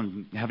hill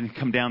and having to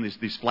come down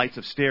these flights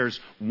of stairs.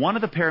 One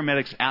of the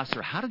paramedics asks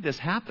her, how did this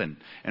happen?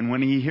 And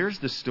when he hears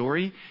the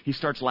story, he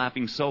starts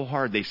laughing so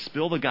hard. They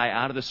spill the guy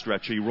out of the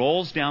stretcher. He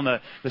rolls down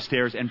the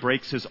stairs and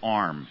breaks his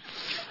arm.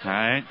 All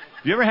right?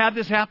 Have you ever had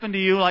this happen to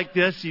you like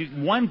this?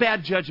 One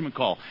bad judgment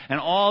call, and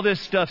all this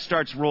stuff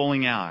starts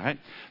rolling out. All right?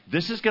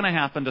 This is going to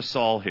happen to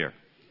Saul here.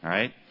 All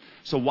right?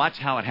 So watch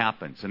how it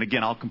happens. And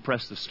again, I'll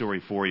compress the story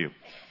for you.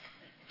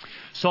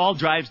 Saul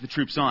drives the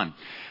troops on.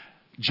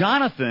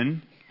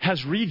 Jonathan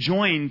has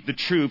rejoined the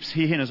troops,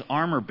 he and his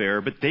armor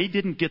bearer, but they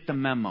didn't get the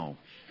memo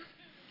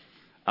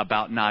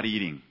about not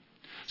eating.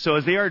 So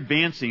as they are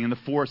advancing in the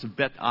forest of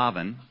Beth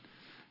Aven,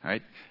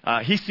 right,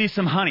 he sees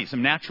some honey,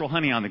 some natural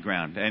honey on the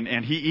ground,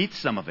 and he eats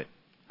some of it.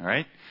 All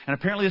right? And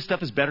apparently this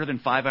stuff is better than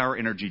 5-hour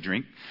energy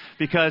drink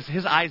because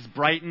his eyes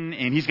brighten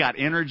and he's got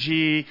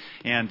energy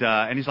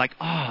and he's like,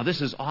 oh,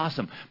 this is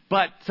awesome.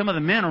 But some of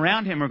the men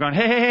around him are going,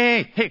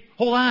 hey,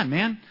 hold on,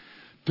 man.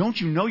 Don't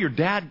you know your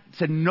dad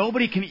said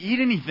nobody can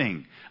eat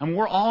anything? I mean,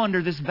 we're all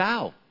under this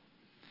vow.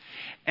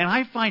 And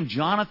I find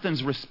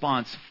Jonathan's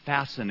response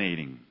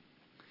fascinating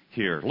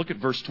here. Look at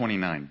verse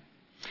 29.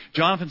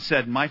 Jonathan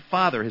said, my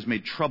father has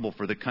made trouble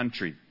for the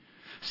country.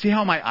 See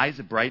how my eyes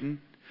have brightened?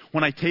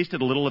 When I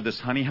tasted a little of this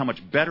honey, how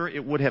much better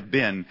it would have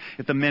been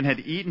if the men had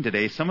eaten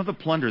today some of the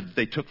plunder that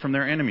they took from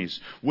their enemies.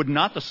 Would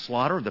not the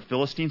slaughter of the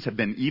Philistines have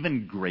been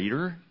even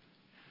greater?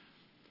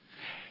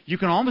 You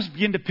can almost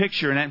begin to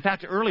picture, and in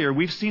fact earlier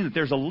we've seen that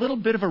there's a little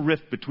bit of a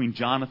rift between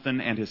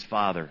Jonathan and his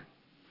father.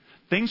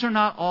 Things are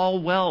not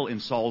all well in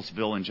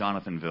Saulsville and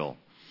Jonathanville.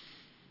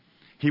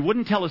 He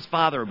wouldn't tell his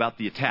father about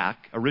the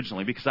attack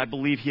originally because I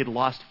believe he had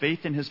lost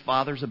faith in his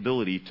father's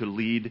ability to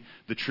lead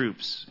the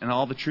troops. And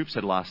all the troops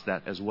had lost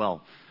that as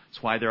well.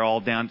 That's why they're all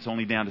down. It's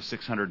only down to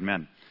 600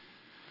 men.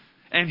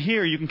 And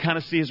here you can kind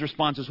of see his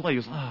response as well. He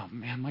goes, oh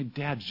man, my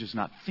dad's just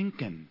not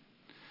thinking.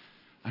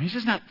 I mean, he's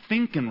just not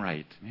thinking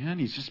right, man.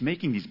 He's just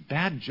making these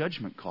bad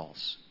judgment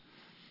calls.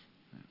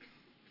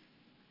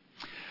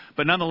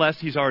 But nonetheless,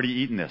 he's already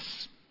eaten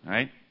this,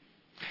 right?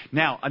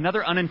 Now,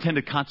 another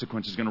unintended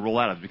consequence is going to roll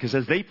out of it because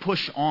as they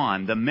push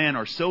on, the men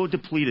are so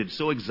depleted,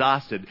 so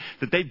exhausted,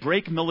 that they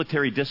break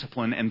military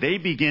discipline and they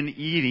begin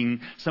eating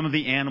some of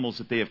the animals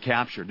that they have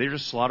captured. They're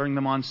just slaughtering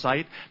them on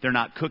sight. They're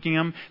not cooking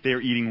them. They are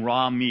eating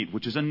raw meat,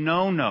 which is a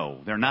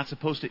no-no. They're not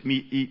supposed to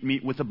eat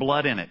meat with the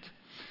blood in it.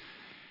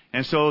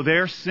 And so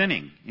they're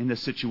sinning in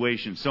this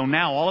situation. So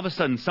now, all of a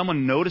sudden,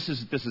 someone notices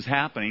that this is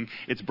happening.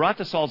 It's brought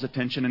to Saul's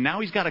attention, and now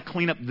he's got to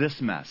clean up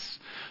this mess.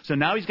 So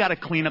now he's got to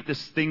clean up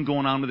this thing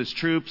going on with his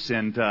troops,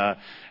 and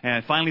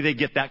finally they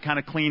get that kind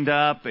of cleaned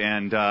up,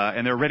 and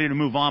they're ready to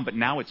move on, but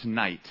now it's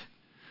night.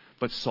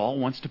 But Saul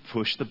wants to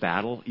push the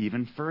battle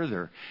even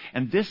further.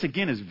 And this,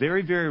 again, is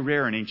very, very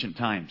rare in ancient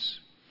times.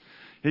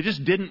 They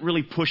just didn't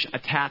really push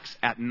attacks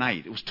at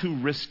night. It was too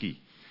risky.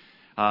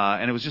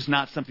 And it was just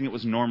not something that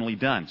was normally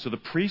done. So the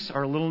priests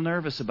are a little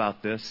nervous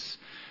about this.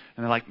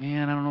 And they're like,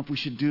 man, I don't know if we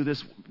should do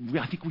this.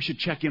 I think we should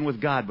check in with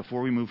God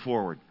before we move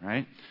forward,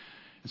 right?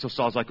 And so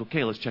Saul's like,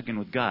 okay, let's check in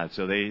with God.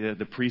 So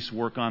the priests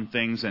work on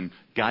things, and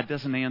God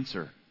doesn't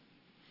answer.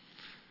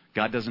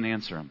 God doesn't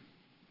answer them.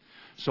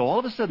 So all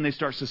of a sudden they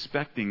start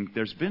suspecting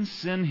there's been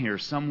sin here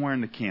somewhere in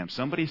the camp.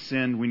 Somebody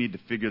sinned. We need to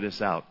figure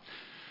this out.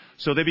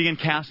 So they begin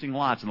casting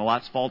lots, and the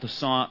lots fall to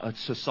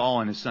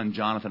Saul and his son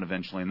Jonathan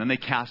eventually. And then they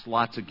cast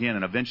lots again,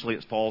 and eventually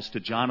it falls to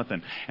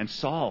Jonathan. And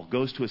Saul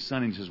goes to his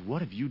son and he says,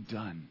 what have you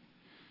done?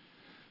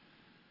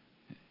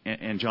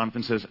 And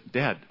Jonathan says,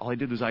 Dad, all I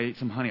did was I ate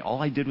some honey.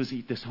 All I did was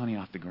eat this honey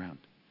off the ground.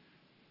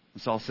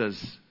 And Saul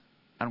says,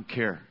 I don't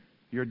care.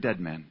 You're a dead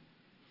man.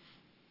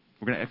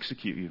 We're going to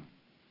execute you.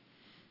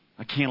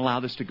 I can't allow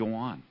this to go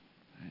on.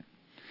 Right?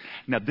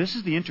 Now, this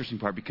is the interesting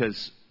part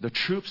because the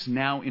troops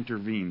now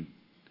intervene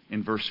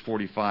in verse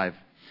 45.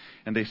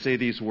 And they say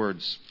these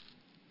words.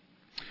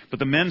 But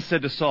the men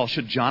said to Saul,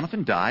 should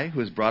Jonathan die, who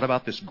has brought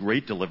about this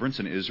great deliverance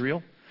in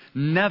Israel?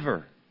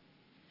 Never.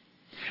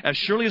 As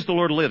surely as the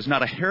Lord lives,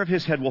 not a hair of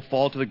his head will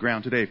fall to the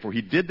ground today, for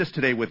he did this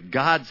today with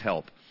God's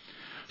help.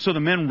 So the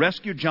men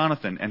rescued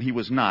Jonathan, and he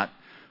was not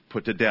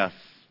put to death.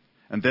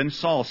 And then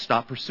Saul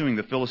stopped pursuing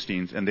the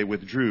Philistines, and they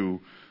withdrew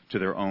to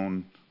their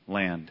own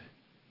land.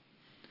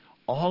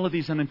 All of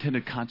these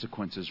unintended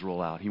consequences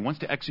roll out. He wants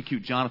to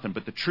execute Jonathan,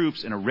 but the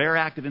troops, in a rare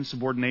act of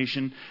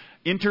insubordination,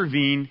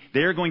 intervene.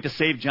 They're going to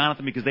save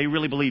Jonathan because they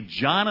really believe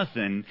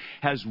Jonathan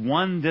has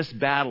won this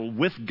battle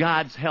with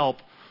God's help,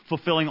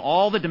 fulfilling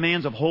all the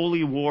demands of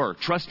holy war,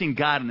 trusting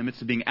God in the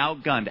midst of being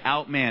outgunned,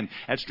 outmanned,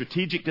 at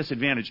strategic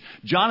disadvantage.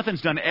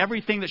 Jonathan's done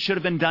everything that should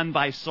have been done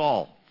by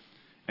Saul.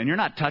 And you're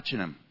not touching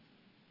him.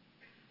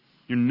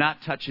 You're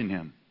not touching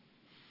him.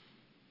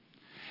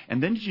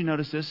 And then did you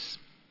notice this?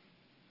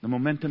 The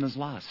momentum is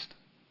lost.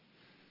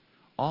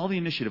 All the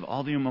initiative,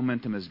 all the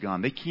momentum is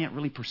gone. They can't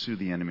really pursue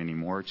the enemy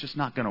anymore. It's just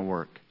not going to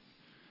work.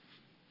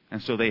 And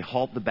so they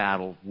halt the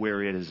battle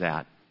where it is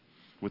at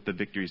with the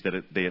victories that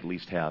they at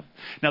least have.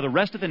 Now, the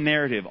rest of the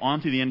narrative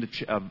on to the end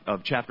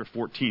of chapter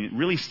 14, it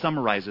really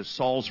summarizes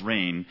Saul's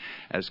reign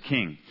as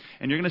king.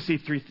 And you're going to see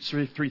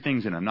three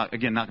things in it. I'm not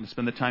going to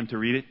spend the time to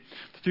read it.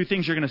 The three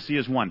things you're going to see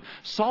is one,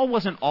 Saul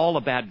wasn't all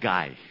a bad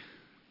guy.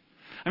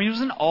 I mean, he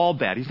wasn't all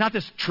bad. He's not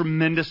this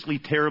tremendously,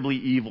 terribly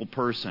evil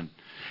person.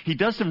 He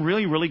does some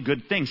really, really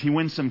good things. He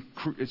wins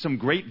some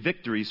great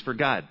victories for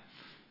God.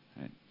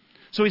 Right?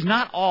 So he's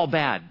not all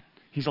bad.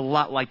 He's a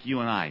lot like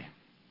you and I.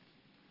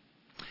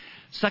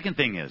 Second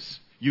thing is,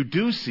 you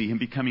do see him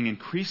becoming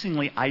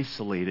increasingly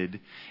isolated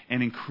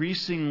and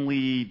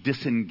increasingly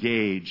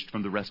disengaged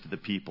from the rest of the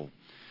people.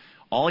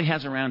 All he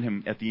has around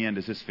him at the end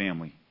is his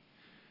family.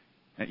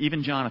 And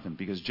even Jonathan,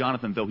 because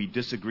Jonathan, though he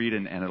disagreed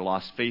and had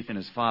lost faith in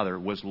his father,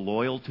 was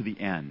loyal to the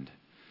end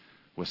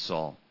with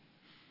Saul.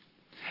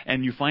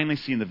 And you finally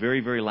see in the very,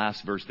 very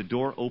last verse the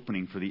door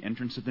opening for the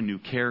entrance of the new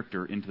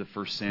character into the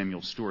 1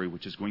 Samuel story,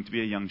 which is going to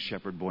be a young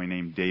shepherd boy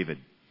named David,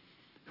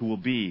 who will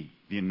be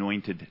the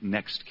anointed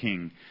next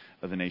king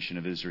of the nation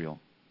of Israel.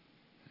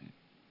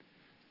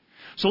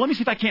 So let me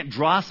see if I can't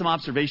draw some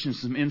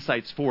observations, some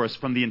insights for us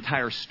from the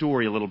entire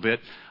story a little bit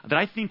that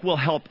I think will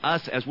help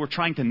us as we're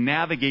trying to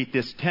navigate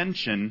this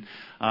tension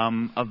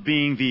of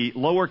being the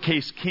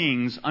lowercase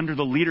kings under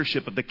the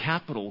leadership of the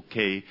capital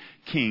K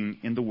king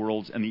in the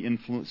world and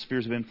the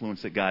spheres of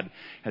influence that God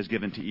has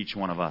given to each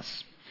one of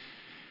us.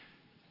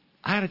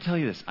 I got to tell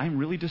you this. I'm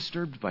really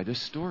disturbed by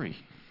this story.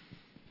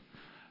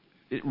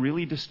 It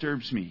really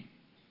disturbs me.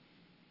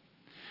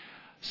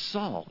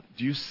 Saul,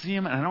 do you see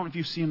him? And I don't know if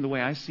you see him the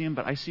way I see him,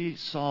 but I see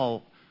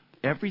Saul,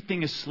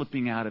 everything is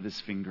slipping out of his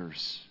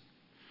fingers.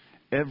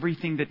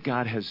 Everything that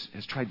God has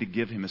tried to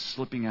give him is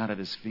slipping out of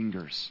his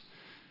fingers.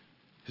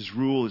 His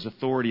rule, his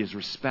authority, his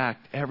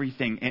respect,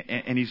 everything.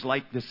 And he's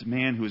like this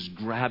man who is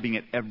grabbing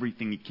at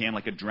everything he can,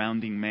 like a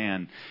drowning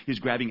man. He's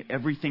grabbing at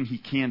everything he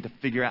can to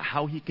figure out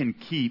how he can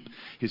keep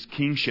his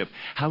kingship,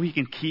 how he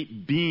can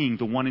keep being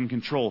the one in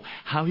control,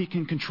 how he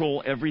can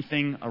control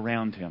everything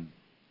around him.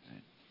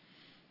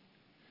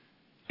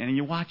 And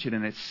you watch it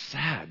and it's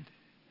sad.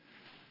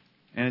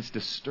 And it's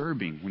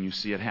disturbing when you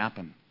see it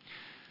happen.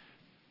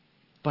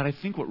 But I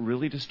think what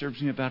really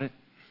disturbs me about it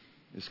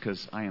is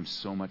because I am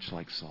so much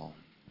like Saul.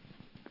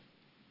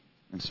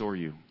 And so are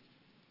you.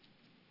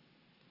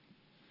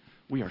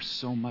 We are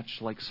so much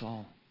like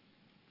Saul.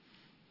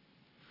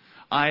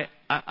 I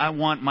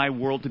want my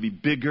world to be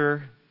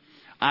bigger.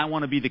 I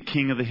want to be the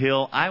king of the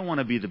hill. I want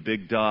to be the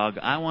big dog.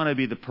 I want to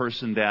be the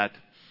person that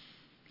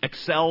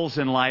excels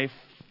in life.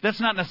 That's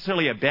not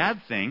necessarily a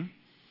bad thing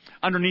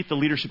underneath the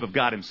leadership of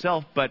God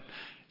himself, but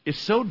it's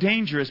so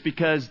dangerous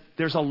because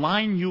there's a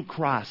line you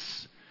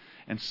cross,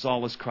 and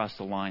Saul has crossed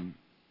the line.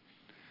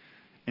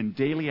 And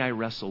daily I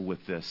wrestle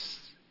with this.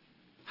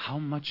 How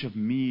much of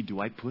me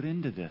do I put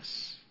into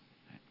this?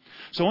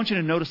 So I want you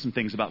to notice some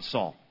things about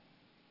Saul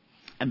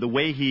and the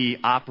way he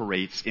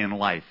operates in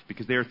life,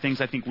 because there are things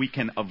I think we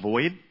can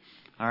avoid,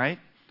 all right?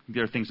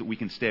 There are things that we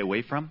can stay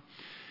away from.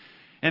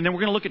 And then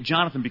we're going to look at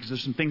Jonathan because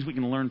there's some things we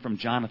can learn from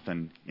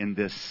Jonathan in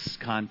this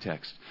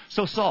context.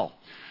 So Saul.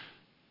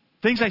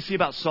 Things I see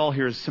about Saul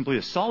here is simply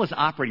this. Saul is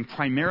operating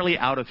primarily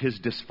out of his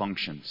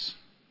dysfunctions.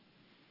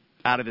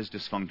 Out of his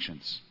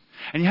dysfunctions.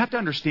 And you have to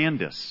understand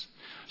this.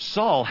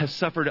 Saul has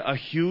suffered a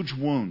huge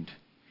wound.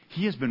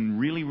 He has been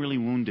really, really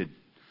wounded.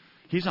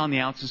 He's on the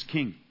outs as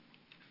king.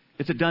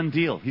 It's a done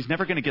deal. He's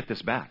never going to get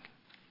this back.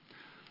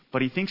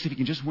 But he thinks if he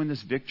can just win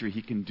this victory,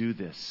 he can do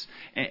this.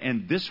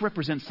 And this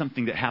represents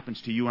something that happens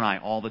to you and I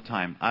all the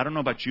time. I don't know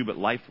about you, but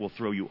life will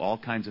throw you all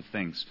kinds of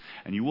things.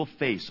 And you will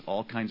face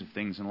all kinds of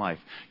things in life.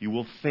 You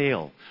will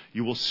fail.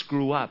 You will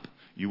screw up.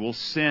 You will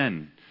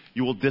sin.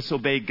 You will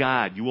disobey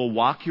God. You will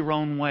walk your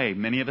own way.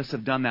 Many of us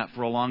have done that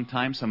for a long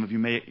time. Some of you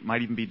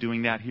might even be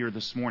doing that here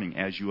this morning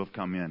as you have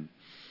come in.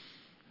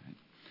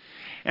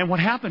 And what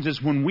happens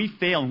is when we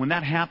fail, and when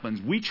that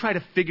happens, we try to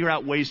figure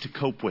out ways to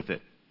cope with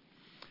it.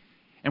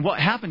 And what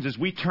happens is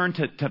we turn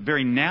to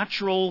very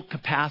natural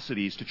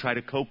capacities to try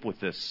to cope with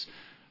this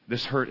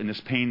hurt and this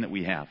pain that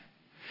we have.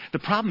 The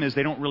problem is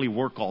they don't really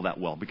work all that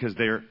well because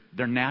they're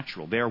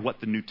natural. They are what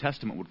the New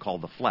Testament would call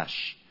the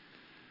flesh.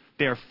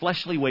 They are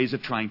fleshly ways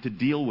of trying to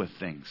deal with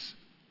things.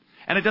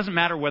 And it doesn't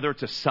matter whether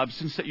it's a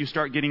substance that you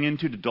start getting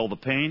into to dull the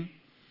pain,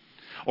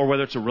 or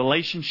whether it's a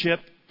relationship,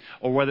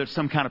 or whether it's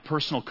some kind of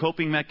personal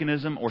coping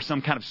mechanism, or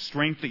some kind of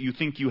strength that you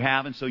think you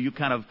have, and so you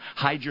kind of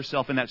hide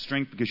yourself in that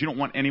strength because you don't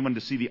want anyone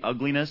to see the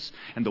ugliness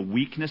and the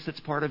weakness that's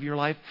part of your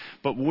life.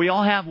 But we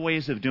all have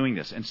ways of doing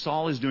this, and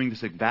Saul is doing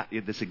this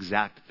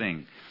exact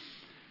thing.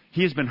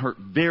 He has been hurt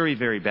very,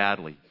 very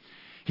badly.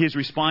 He is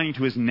responding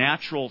to his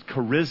natural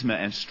charisma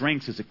and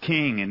strengths as a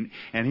king,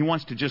 and he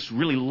wants to just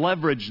really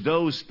leverage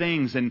those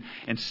things and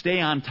stay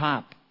on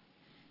top.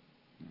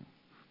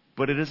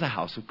 But it is a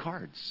house of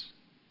cards.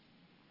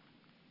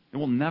 It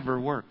will never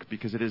work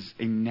because it is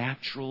a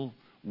natural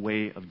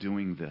way of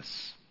doing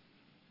this.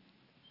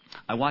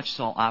 I watch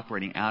Saul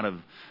operating out of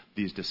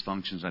these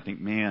dysfunctions. I think,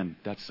 man,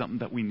 that's something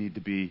that we need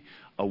to be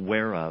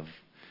aware of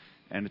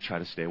and to try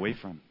to stay away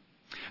from.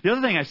 The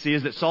other thing I see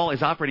is that Saul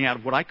is operating out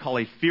of what I call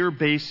a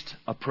fear-based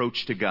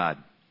approach to God.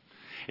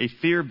 A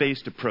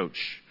fear-based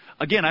approach.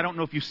 Again, I don't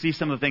know if you see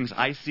some of the things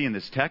I see in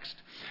this text,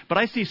 but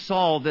I see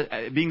Saul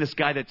being this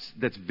guy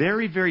that's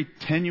very, very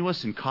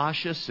tenuous and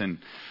cautious, and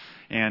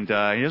he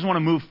doesn't want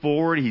to move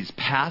forward. He's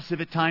passive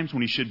at times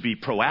when he should be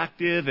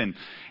proactive, and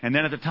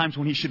then at the times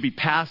when he should be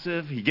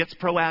passive, he gets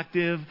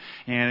proactive,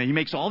 and he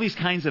makes all these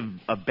kinds of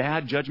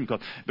bad judgment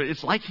calls. But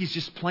it's like he's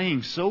just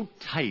playing so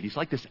tight. He's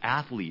like this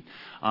athlete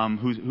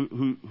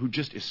who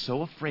just is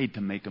so afraid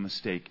to make a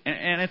mistake,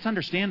 and it's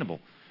understandable.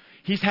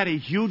 He's had a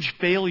huge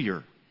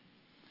failure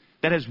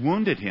that has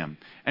wounded him,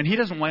 and he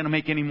doesn't want to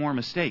make any more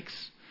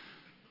mistakes.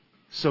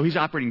 So he's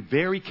operating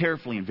very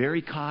carefully and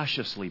very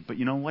cautiously. But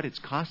you know what? It's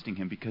costing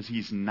him because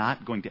he's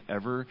not going to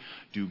ever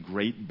do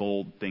great,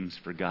 bold things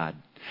for God.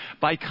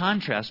 By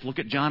contrast, look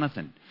at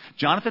Jonathan.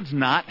 Jonathan's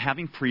not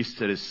having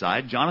priests at his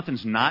side.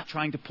 Jonathan's not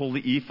trying to pull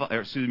the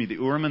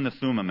Urim and the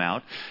Thummim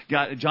out.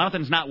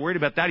 Jonathan's not worried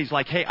about that. He's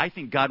like, hey, I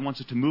think God wants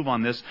us to move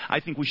on this. I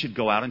think we should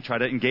go out and try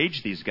to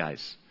engage these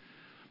guys.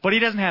 But he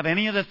doesn't have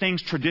any of the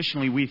things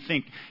traditionally we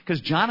think,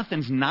 because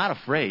Jonathan's not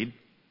afraid.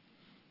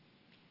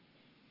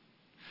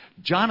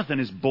 Jonathan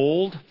is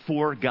bold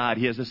for God.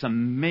 He has this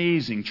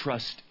amazing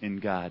trust in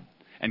God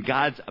and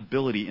God's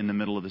ability in the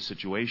middle of the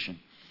situation.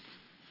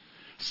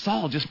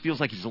 Saul just feels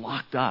like he's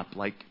locked up,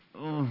 like,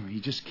 he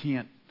just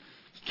can't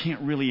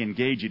really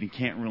engage it. He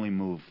can't really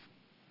move.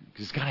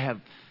 Because he's got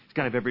to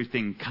have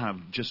everything kind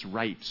of just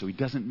right so he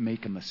doesn't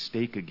make a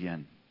mistake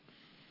again.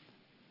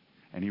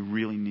 And he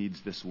really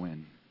needs this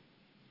win.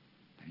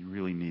 He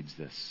really needs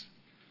this.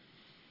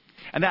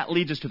 And that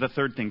leads us to the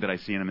third thing that I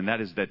see in him, and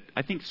that is that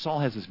I think Saul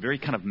has this very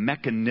kind of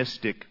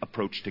mechanistic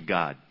approach to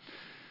God.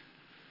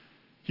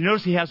 You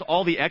notice he has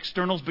all the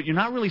externals, but you're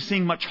not really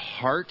seeing much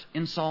heart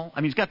in Saul. I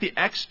mean, he's got the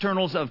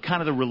externals of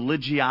kind of the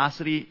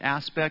religiosity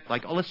aspect,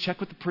 like, let's check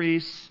with the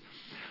priests.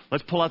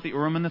 Let's pull out the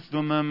Urim and the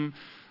Thummim.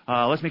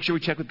 Let's make sure we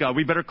check with God.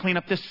 We better clean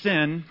up this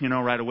sin,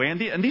 right away.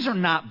 And these are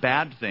not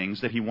bad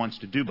things that he wants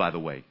to do, by the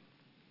way.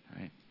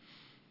 Right?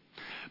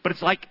 But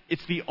it's like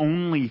it's the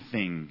only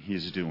thing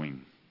he's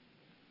doing.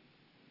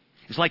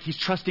 It's like he's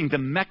trusting the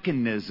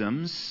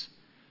mechanisms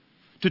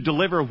to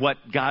deliver what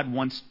God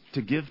wants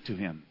to give to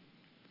him.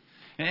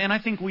 And I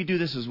think we do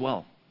this as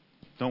well,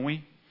 don't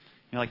we?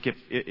 Like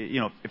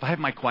if I have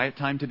my quiet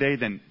time today,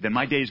 then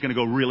my day is going to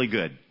go really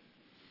good.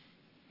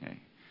 Okay.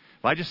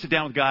 If I just sit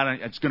down with God,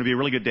 it's going to be a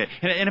really good day.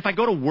 And if I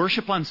go to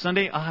worship on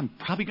Sunday, I'm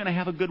probably going to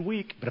have a good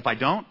week. But if I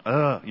don't,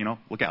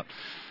 look out.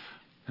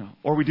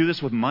 Or we do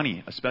this with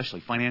money, especially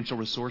financial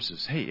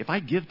resources. Hey, if I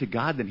give to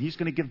God, then He's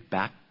going to give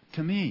back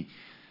to me,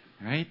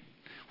 right?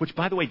 Which,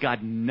 by the way,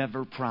 God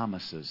never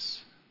promises.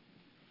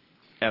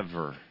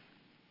 Ever.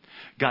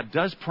 God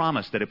does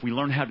promise that if we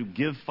learn how to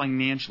give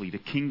financially to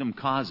kingdom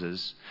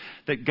causes,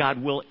 that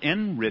God will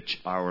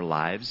enrich our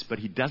lives, but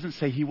He doesn't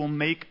say He will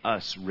make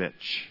us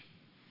rich.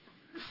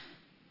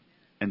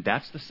 And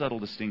that's the subtle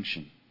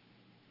distinction.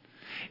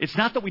 It's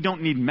not that we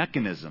don't need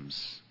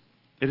mechanisms.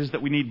 It is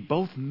that we need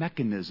both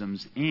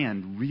mechanisms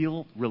and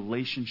real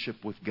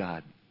relationship with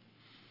God.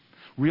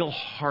 Real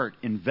heart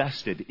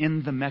invested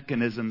in the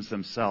mechanisms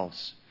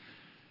themselves.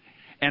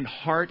 And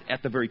heart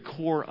at the very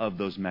core of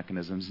those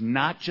mechanisms,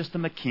 not just the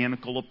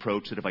mechanical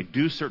approach that if I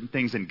do certain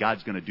things, then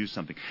God's going to do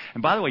something.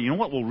 And by the way, you know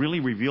what will really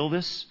reveal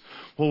this?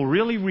 What will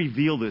really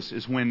reveal this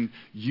is when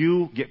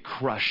you get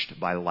crushed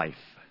by life.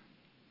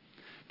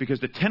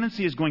 Because the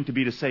tendency is going to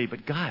be to say,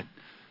 but God,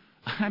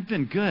 I've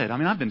been good. I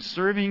mean, I've been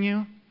serving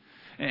you.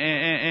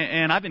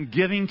 And I've been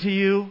giving to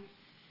you.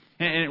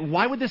 And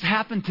why would this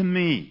happen to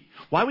me?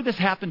 Why would this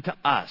happen to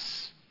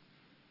us?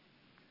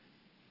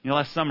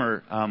 Last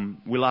summer,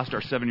 we lost our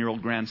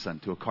 7-year-old grandson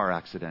to a car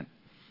accident.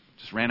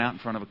 Just ran out in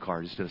front of a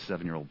car, just did a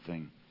 7-year-old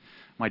thing.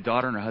 My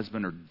daughter and her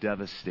husband are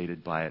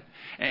devastated by it.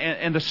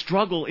 And the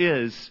struggle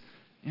is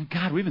And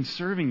God, we've been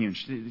serving you.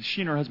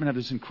 She and her husband have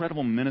this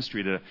incredible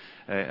ministry to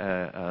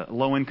a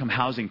low-income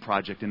housing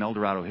project in El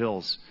Dorado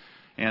Hills.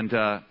 And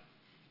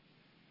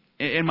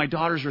my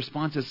daughter's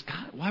response is,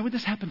 God, why would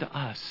this happen to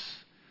us?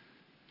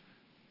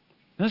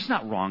 Now, it's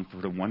not wrong for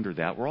her to wonder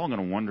that. We're all going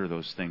to wonder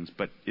those things.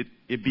 But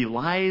it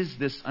belies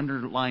this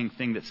underlying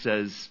thing that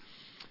says,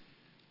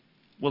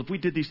 well, if we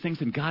did these things,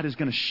 then God is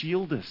going to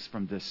shield us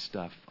from this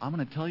stuff. I'm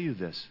going to tell you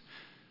this.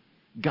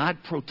 God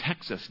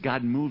protects us.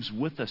 God moves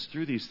with us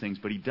through these things,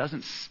 but He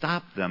doesn't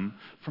stop them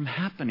from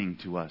happening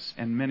to us.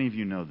 And many of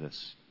you know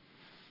this.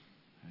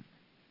 It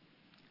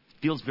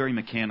feels very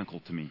mechanical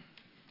to me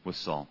with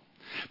Saul.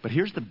 But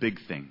here's the big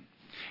thing.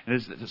 And it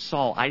is that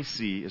Saul, I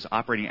see, is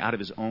operating out of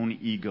his own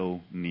ego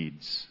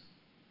needs.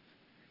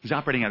 He's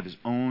operating out of his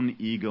own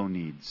ego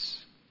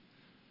needs.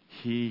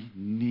 He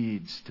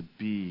needs to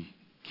be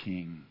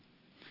king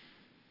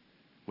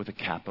with a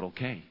capital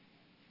K.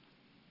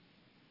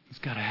 He's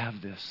got to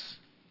have this.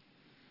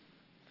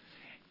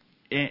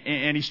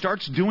 And he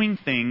starts doing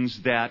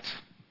things that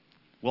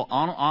will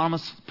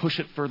almost push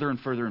it further and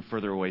further and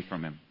further away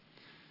from him.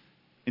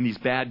 In these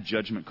bad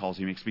judgment calls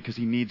he makes, because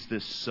he needs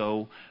this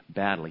so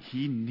badly.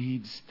 He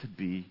needs to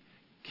be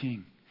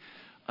king.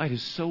 It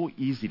is so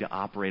easy to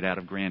operate out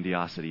of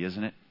grandiosity,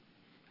 isn't it?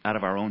 Out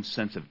of our own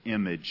sense of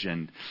image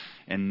and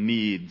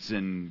needs,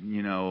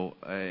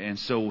 and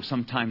so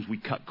sometimes we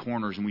cut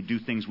corners and we do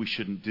things we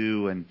shouldn't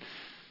do, and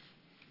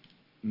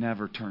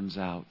never turns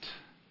out.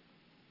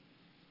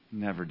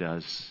 Never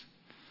does.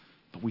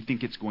 But we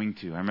think it's going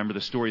to. I remember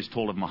the stories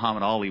told of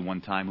Muhammad Ali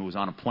one time, who was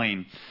on a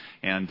plane,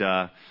 and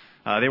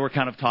they were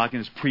kind of talking.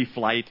 It was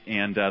pre-flight,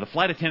 and the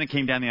flight attendant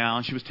came down the aisle,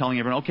 and she was telling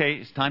everyone, okay,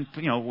 it's time,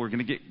 we're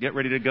going to get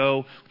ready to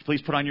go.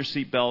 Please put on your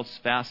seatbelts,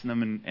 fasten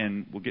them,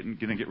 and we're going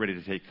to get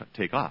ready to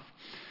take off.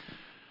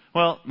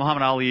 Well,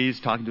 Muhammad Ali is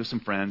talking to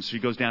some friends. She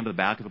goes down to the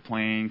back of the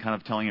plane, kind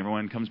of telling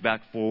everyone, comes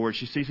back forward.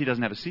 She sees he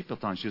doesn't have a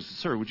seatbelt on. She says,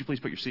 sir, would you please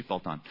put your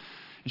seatbelt on?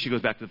 And she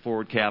goes back to the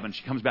forward cabin.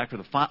 She comes back for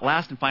the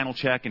last and final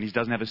check, and he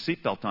doesn't have his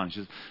seatbelt on. She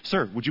says,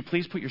 sir, would you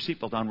please put your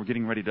seatbelt on? We're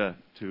getting ready to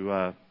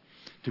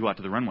go out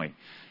to the runway.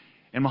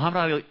 And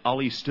Muhammad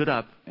Ali stood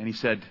up, and he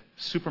said,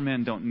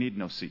 Supermen don't need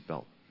no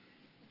seatbelt.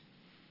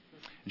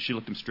 And she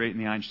looked him straight in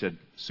the eye, and she said,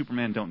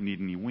 Supermen don't need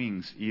any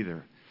wings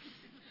either.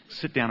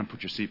 Sit down and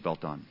put your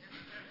seatbelt on.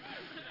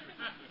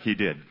 He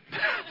did.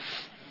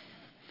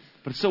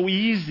 But it's so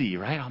easy,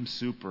 right? I'm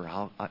super.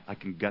 I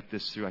can gut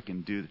this through. I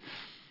can do.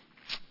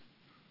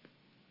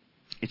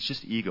 It's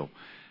just ego.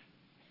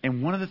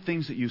 And one of the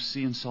things that you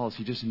see in Saul is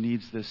he just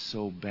needs this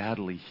so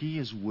badly. He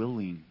is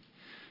willing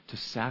to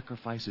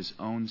sacrifice his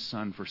own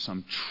son for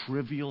some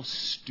trivial,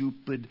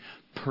 stupid,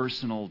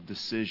 personal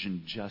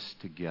decision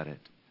just to get it.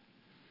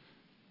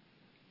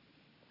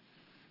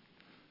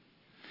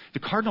 The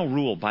cardinal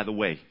rule, by the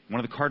way,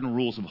 one of the cardinal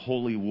rules of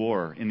holy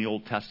war in the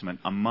Old Testament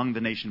among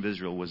the nation of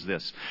Israel was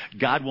this: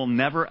 God will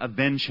never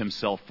avenge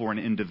himself for an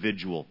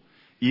individual,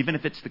 even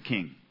if it's the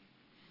king.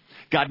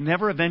 God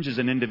never avenges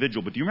an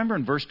individual. But do you remember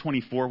in verse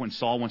 24 when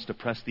Saul wants to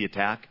press the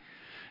attack?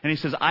 And he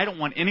says, I don't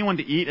want anyone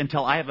to eat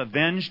until I have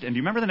avenged, and do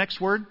you remember the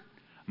next word?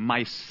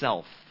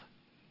 Myself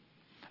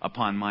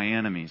upon my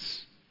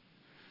enemies.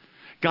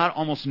 God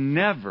almost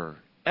never,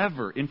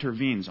 ever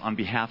intervenes on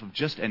behalf of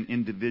just an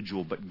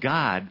individual, but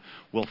God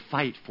will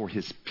fight for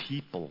his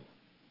people.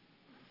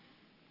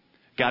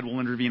 God will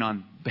intervene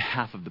on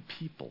behalf of the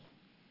people,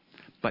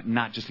 but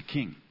not just a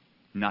king,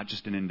 not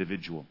just an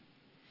individual.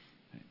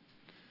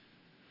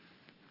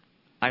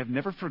 I have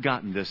never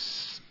forgotten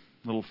this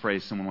little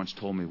phrase someone once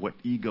told me, what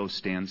ego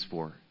stands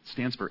for. It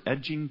stands for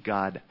edging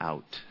God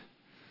out.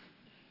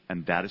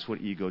 And that is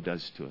what ego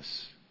does to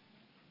us.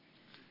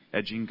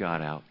 Edging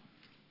God out.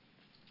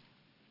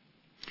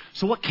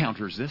 So what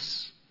counters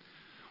this?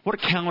 What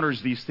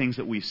counters these things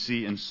that we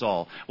see in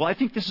Saul? Well, I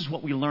think this is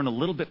what we learn a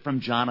little bit from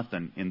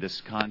Jonathan in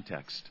this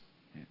context.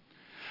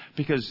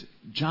 Because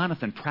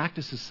Jonathan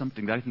practices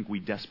something that I think we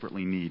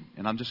desperately need.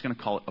 And I'm just going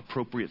to call it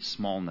appropriate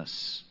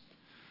smallness.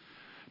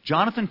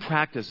 Jonathan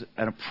practiced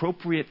an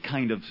appropriate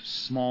kind of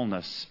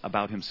smallness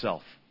about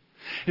himself.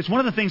 It's one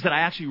of the things that I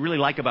actually really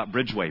like about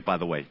Bridgeway, by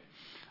the way.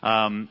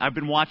 I've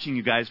been watching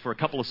you guys for a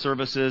couple of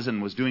services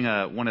and was doing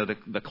one of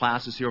the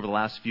classes here over the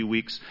last few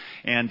weeks.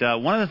 And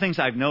one of the things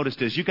I've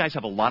noticed is you guys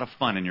have a lot of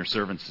fun in your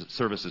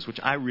services, which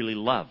I really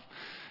love.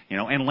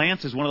 And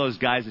Lance is one of those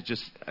guys that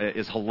just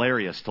is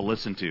hilarious to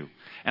listen to.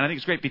 And I think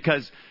it's great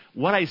because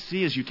what I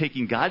see is you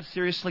taking God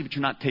seriously, but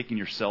you're not taking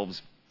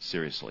yourselves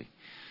seriously.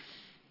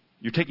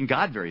 You're taking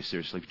God very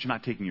seriously, but you're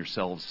not taking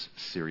yourselves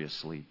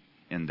seriously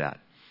in that.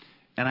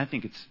 And I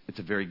think it's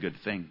a very good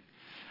thing.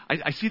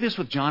 I see this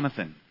with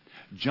Jonathan.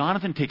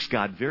 Jonathan takes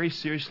God very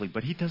seriously,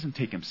 but he doesn't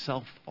take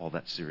himself all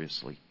that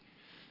seriously.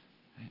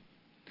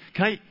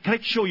 Can I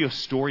show you a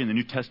story in the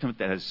New Testament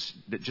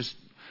that just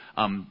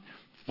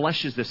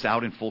fleshes this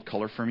out in full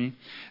color for me?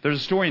 There's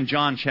a story in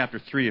John chapter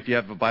 3. If you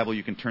have a Bible,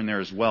 you can turn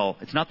there as well.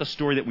 It's not the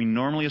story that we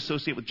normally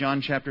associate with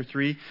John chapter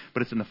 3,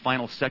 but it's in the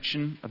final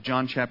section of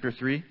John chapter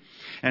 3.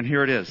 And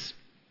here it is.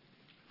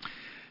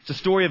 It's a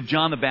story of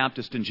John the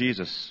Baptist and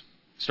Jesus.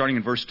 starting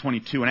in verse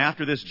 22. And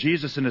after this,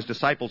 Jesus and his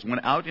disciples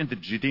went out into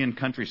the Judean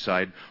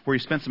countryside, where he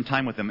spent some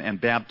time with them and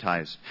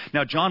baptized.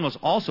 Now John was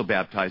also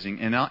baptizing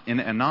in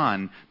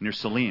Aenon near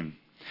Salim,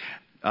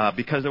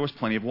 because there was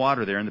plenty of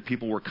water there, and the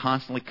people were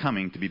constantly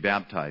coming to be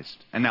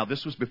baptized. And now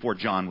this was before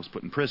John was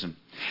put in prison.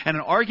 And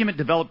an argument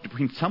developed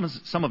between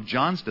some of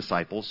John's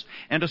disciples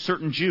and a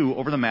certain Jew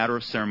over the matter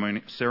of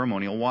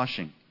ceremonial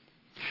washing.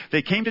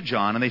 They came to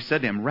John and they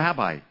said to him,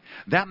 "Rabbi,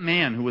 that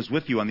man who was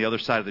with you on the other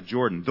side of the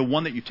Jordan, the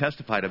one that you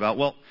testified about,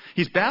 well,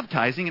 he's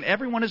baptizing and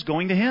everyone is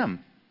going to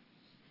him."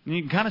 And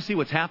you can kind of see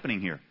what's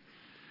happening here.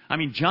 I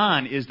mean,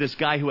 John is this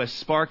guy who has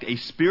sparked a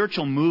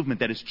spiritual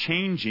movement that is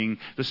changing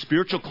the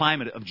spiritual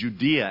climate of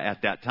Judea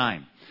at that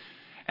time.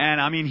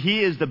 And I mean, he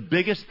is the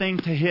biggest thing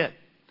to hit.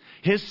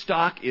 His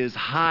stock is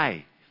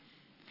high.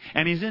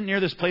 And he's in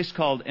near this place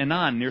called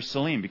Aenon, near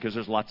Salim, because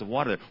there's lots of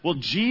water there. Well,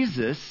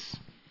 Jesus,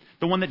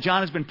 the one that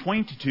John has been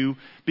pointed to,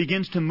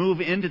 begins to move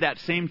into that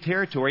same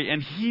territory,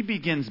 and he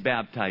begins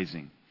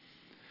baptizing.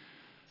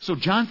 So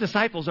John's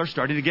disciples are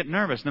starting to get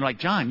nervous. And they're like,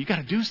 "John, you got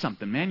to do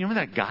something, man. You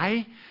remember that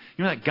guy?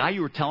 You know that guy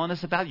you were telling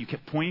us about, you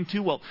kept pointing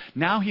to? Well,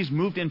 now he's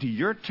moved into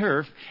your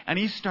turf, and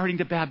he's starting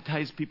to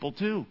baptize people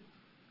too.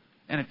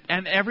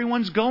 And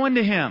everyone's going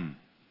to him.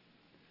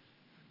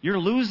 You're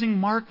losing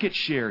market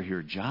share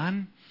here,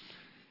 John.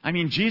 I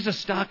mean, Jesus'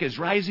 stock is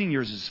rising,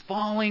 yours is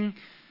falling.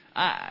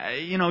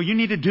 You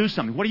need to do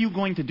something. What are you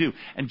going to do?"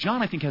 And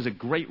John, I think, has a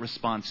great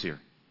response here.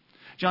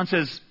 John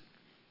says,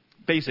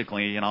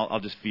 basically, and I'll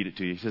just feed it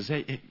to you. He says,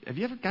 "Hey, have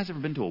you guys ever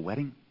been to a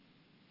wedding?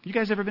 You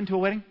guys ever been to a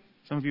wedding?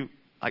 Some of you,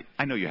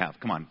 I know you have.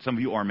 Come on, some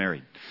of you are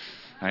married,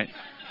 right?"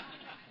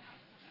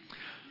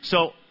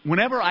 So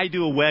whenever I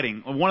do a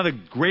wedding, one of the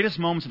greatest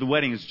moments of the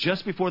wedding is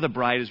just before the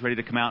bride is ready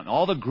to come out, and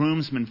all the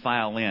groomsmen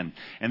file in.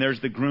 And there's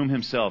the groom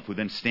himself, who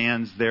then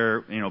stands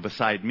there,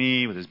 beside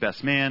me with his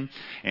best man,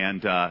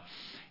 and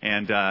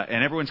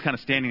everyone's kind of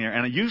standing there.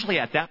 And usually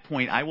at that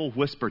point, I will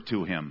whisper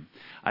to him.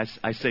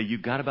 I say, "You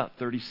got about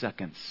 30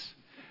 seconds,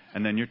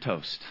 and then you're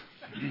toast.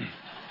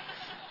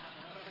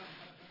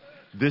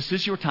 This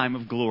is your time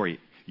of glory.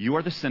 You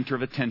are the center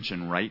of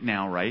attention right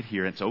now, right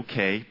here. It's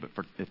okay, but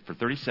for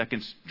 30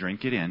 seconds,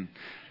 drink it in,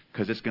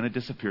 because it's going to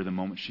disappear the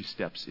moment she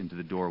steps into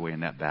the doorway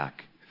in that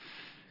back.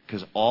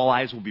 Because all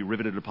eyes will be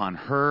riveted upon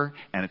her,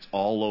 and it's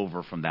all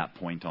over from that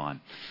point on."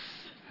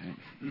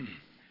 Right?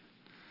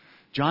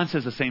 John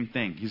says the same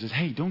thing. He says,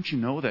 "Hey, don't you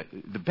know that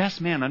the best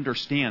man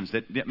understands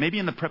that maybe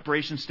in the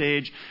preparation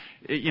stage,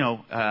 he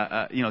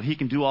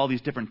can do all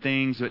these different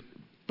things,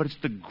 but it's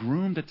the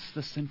groom that's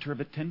the center of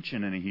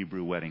attention in a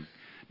Hebrew wedding,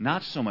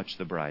 not so much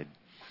the bride."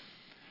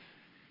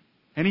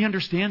 And he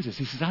understands this.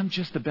 He says, "I'm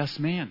just the best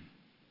man.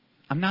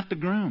 I'm not the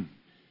groom.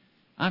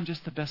 I'm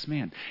just the best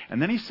man." And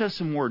then he says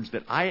some words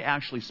that I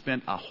actually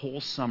spent a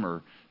whole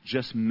summer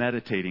just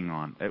meditating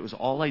on. It was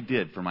all I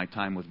did for my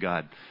time with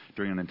God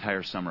during an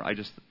entire summer.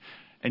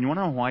 And you want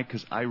to know why?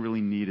 Because I really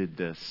needed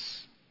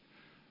this.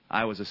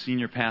 I was a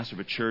senior pastor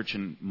of a church,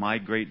 and my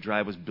great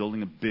drive was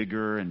building a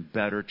bigger and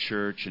better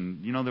church.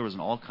 And, there was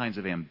all kinds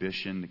of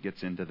ambition that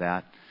gets into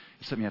that.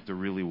 It's something you have to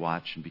really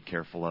watch and be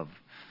careful of.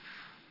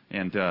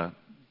 And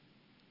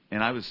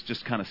I was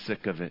just kind of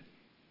sick of it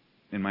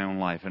in my own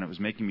life. And it was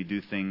making me do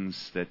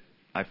things that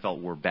I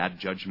felt were bad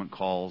judgment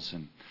calls,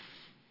 and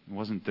it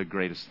wasn't the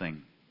greatest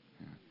thing.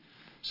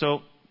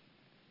 So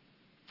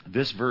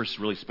this verse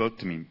really spoke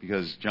to me,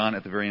 because John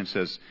at the very end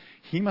says,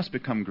 "He must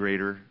become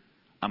greater,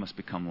 I must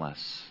become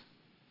less."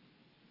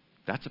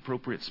 That's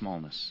appropriate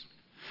smallness.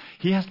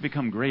 He has to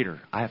become greater,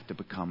 I have to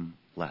become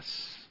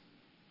less.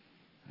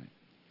 Right?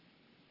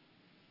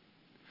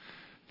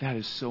 That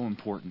is so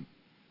important.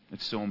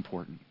 It's so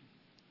important.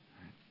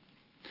 Right?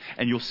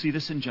 And you'll see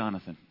this in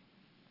Jonathan.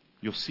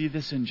 You'll see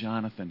this in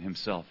Jonathan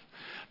himself.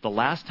 The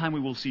last time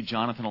we will see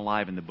Jonathan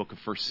alive in the book of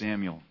 1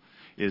 Samuel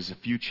is a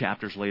few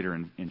chapters later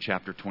in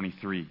chapter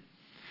 23.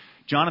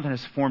 Jonathan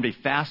has formed a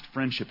fast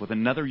friendship with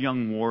another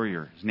young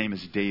warrior. His name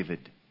is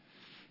David.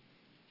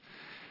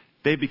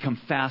 They've become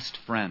fast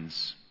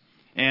friends.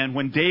 And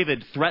when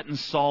David threatens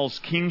Saul's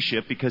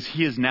kingship, because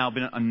he has now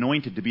been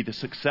anointed to be the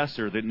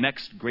successor, the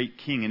next great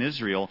king in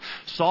Israel,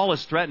 Saul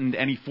is threatened,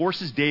 and he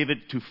forces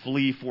David to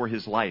flee for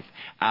his life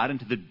out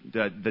into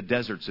the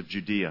deserts of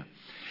Judea.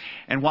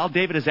 And while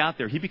David is out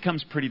there, he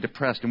becomes pretty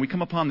depressed. And we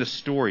come upon this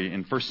story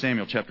in 1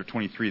 Samuel chapter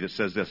 23 that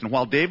says this: "And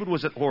while David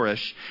was at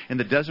Horesh in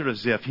the desert of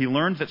Ziph, he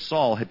learned that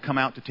Saul had come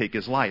out to take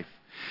his life.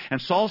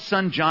 And Saul's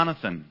son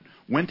Jonathan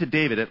went to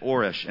David at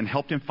Horesh and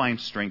helped him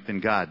find strength in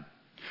God.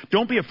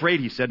 'Don't be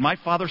afraid,' he said. 'My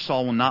father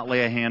Saul will not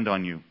lay a hand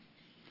on you.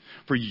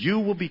 For you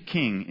will be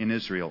king in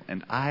Israel,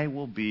 and I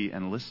will be,'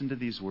 and listen to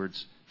these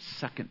words,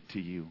 'second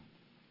to you.'"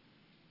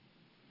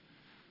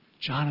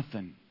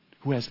 Jonathan,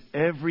 who has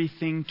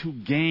everything to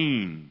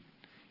gain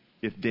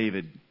if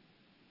David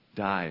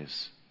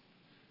dies,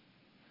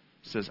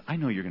 says, "I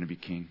know you're going to be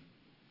king.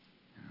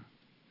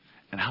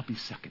 And I'll be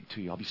second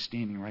to you. I'll be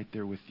standing right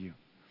there with you.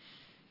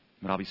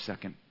 But I'll be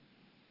second."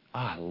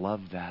 I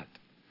love that.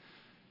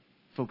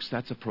 Folks,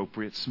 that's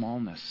appropriate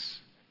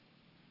smallness.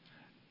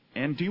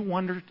 And do you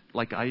wonder,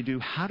 like I do,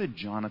 how did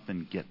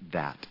Jonathan get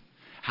that?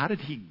 How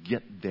did he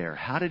get there?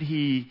 How did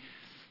he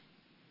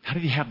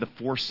have the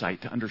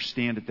foresight to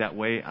understand it that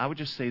way? I would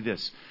just say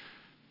this.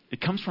 It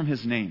comes from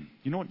his name.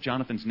 You know what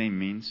Jonathan's name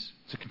means?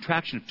 It's a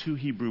contraction of two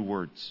Hebrew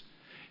words.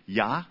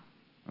 Yah,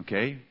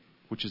 okay,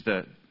 which is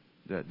the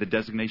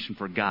designation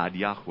for God,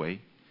 Yahweh.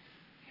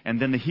 And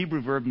then the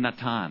Hebrew verb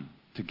natan,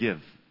 to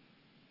give.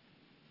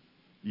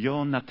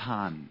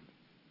 Yonatan,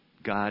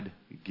 God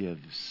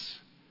gives.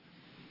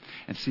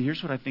 And see,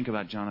 here's what I think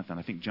about Jonathan.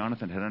 I think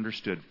Jonathan had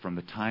understood from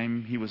the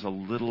time he was a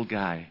little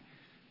guy,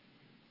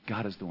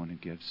 God is the one who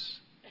gives.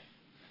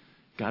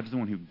 God is the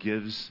one who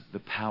gives the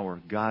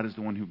power. God is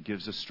the one who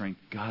gives the strength.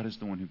 God is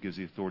the one who gives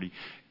the authority.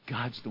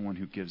 God's the one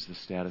who gives the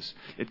status.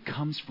 It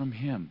comes from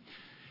him.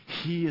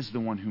 He is the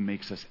one who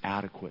makes us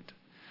adequate.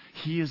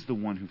 He is the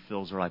one who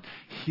fills our life.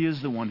 He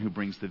is the one who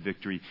brings the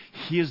victory.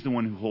 He is the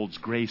one who holds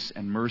grace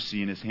and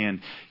mercy in his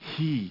hand.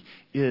 He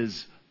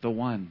is the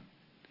one.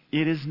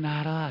 It is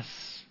not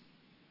us.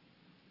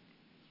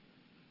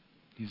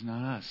 He's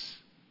not us.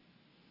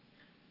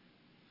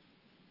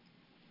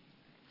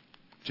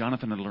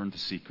 Jonathan had learned the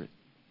secret.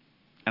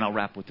 And I'll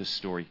wrap with this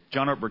story.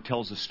 John Ortberg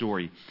tells the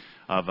story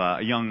of a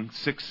young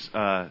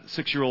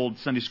six-year-old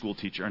Sunday school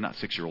teacher, or not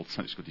six-year-old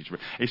Sunday school teacher,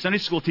 but a Sunday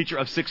school teacher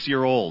of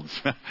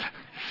 6-year-olds.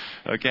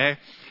 Okay?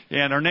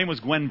 And her name was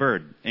Gwen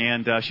Bird.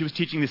 And she was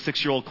teaching the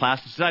 6-year-old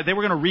class. They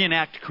were going to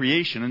reenact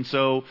creation. And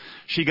so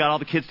she got all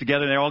the kids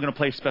together. And they were all going to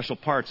play special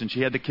parts. And she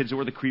had the kids who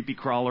were the creepy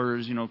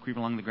crawlers, creeping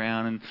along the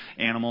ground, and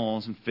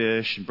animals and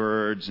fish and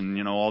birds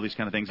and, all these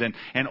kind of things.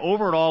 And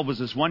over it all was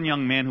this one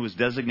young man who was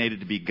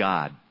designated to be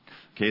God.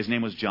 Okay, his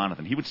name was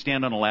Jonathan. He would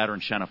stand on a ladder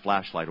and shine a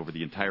flashlight over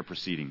the entire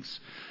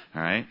proceedings.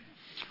 All right?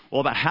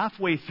 Well, about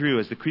halfway through,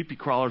 as the creepy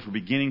crawlers were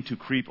beginning to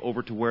creep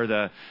over to where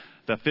the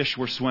fish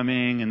were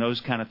swimming and those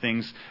kind of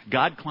things,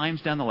 God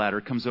climbs down the ladder,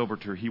 comes over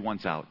to her. He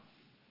wants out.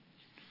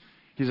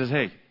 He says,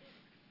 hey,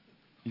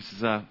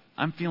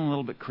 I'm feeling a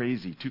little bit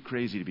crazy, too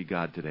crazy to be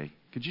God today.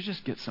 Could you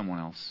just get someone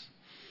else?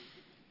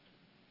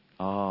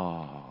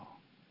 Oh,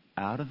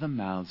 out of the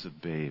mouths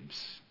of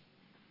babes.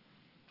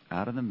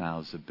 Out of the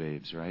mouths of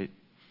babes, right?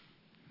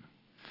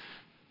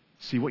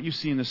 See, what you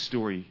see in this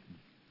story,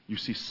 you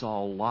see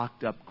Saul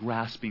locked up,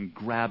 grasping,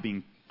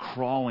 grabbing,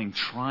 crawling,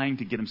 trying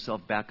to get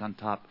himself back on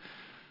top.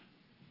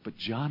 But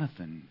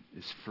Jonathan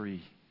is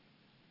free.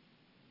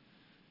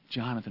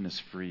 Jonathan is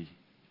free.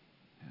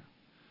 Yeah.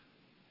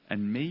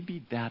 And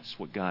maybe that's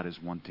what God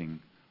is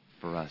wanting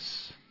for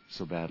us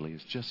so badly,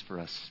 is just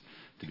for us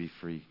to be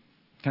free.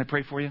 Can I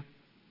pray for you?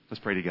 Let's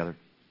pray together.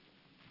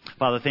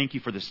 Father, thank you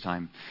for this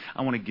time.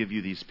 I want to give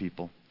you these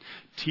people.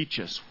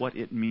 Teach us what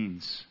it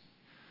means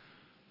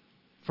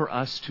for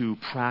us to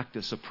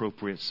practice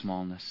appropriate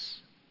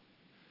smallness.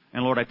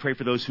 And Lord, I pray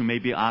for those who may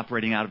be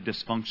operating out of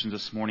dysfunctions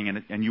this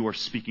morning and you are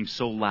speaking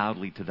so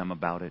loudly to them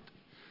about it.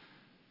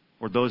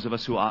 Or those of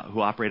us who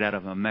operate out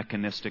of a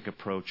mechanistic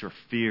approach or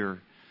fear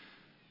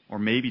or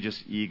maybe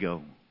just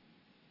ego.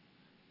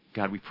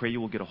 God, we pray you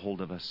will get a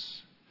hold of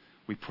us.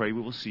 We pray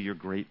we will see your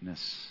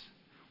greatness.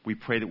 We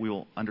pray that we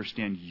will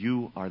understand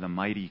you are the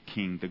mighty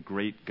King, the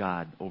great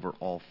God over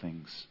all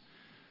things.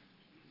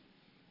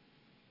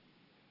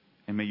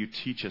 And may you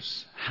teach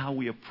us how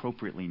we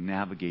appropriately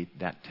navigate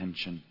that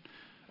tension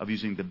of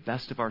using the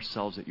best of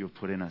ourselves that you have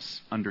put in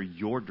us under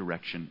your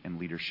direction and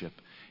leadership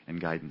and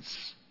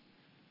guidance.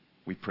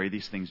 We pray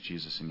these things,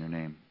 Jesus, in your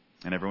name.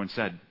 And everyone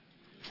said,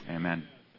 amen.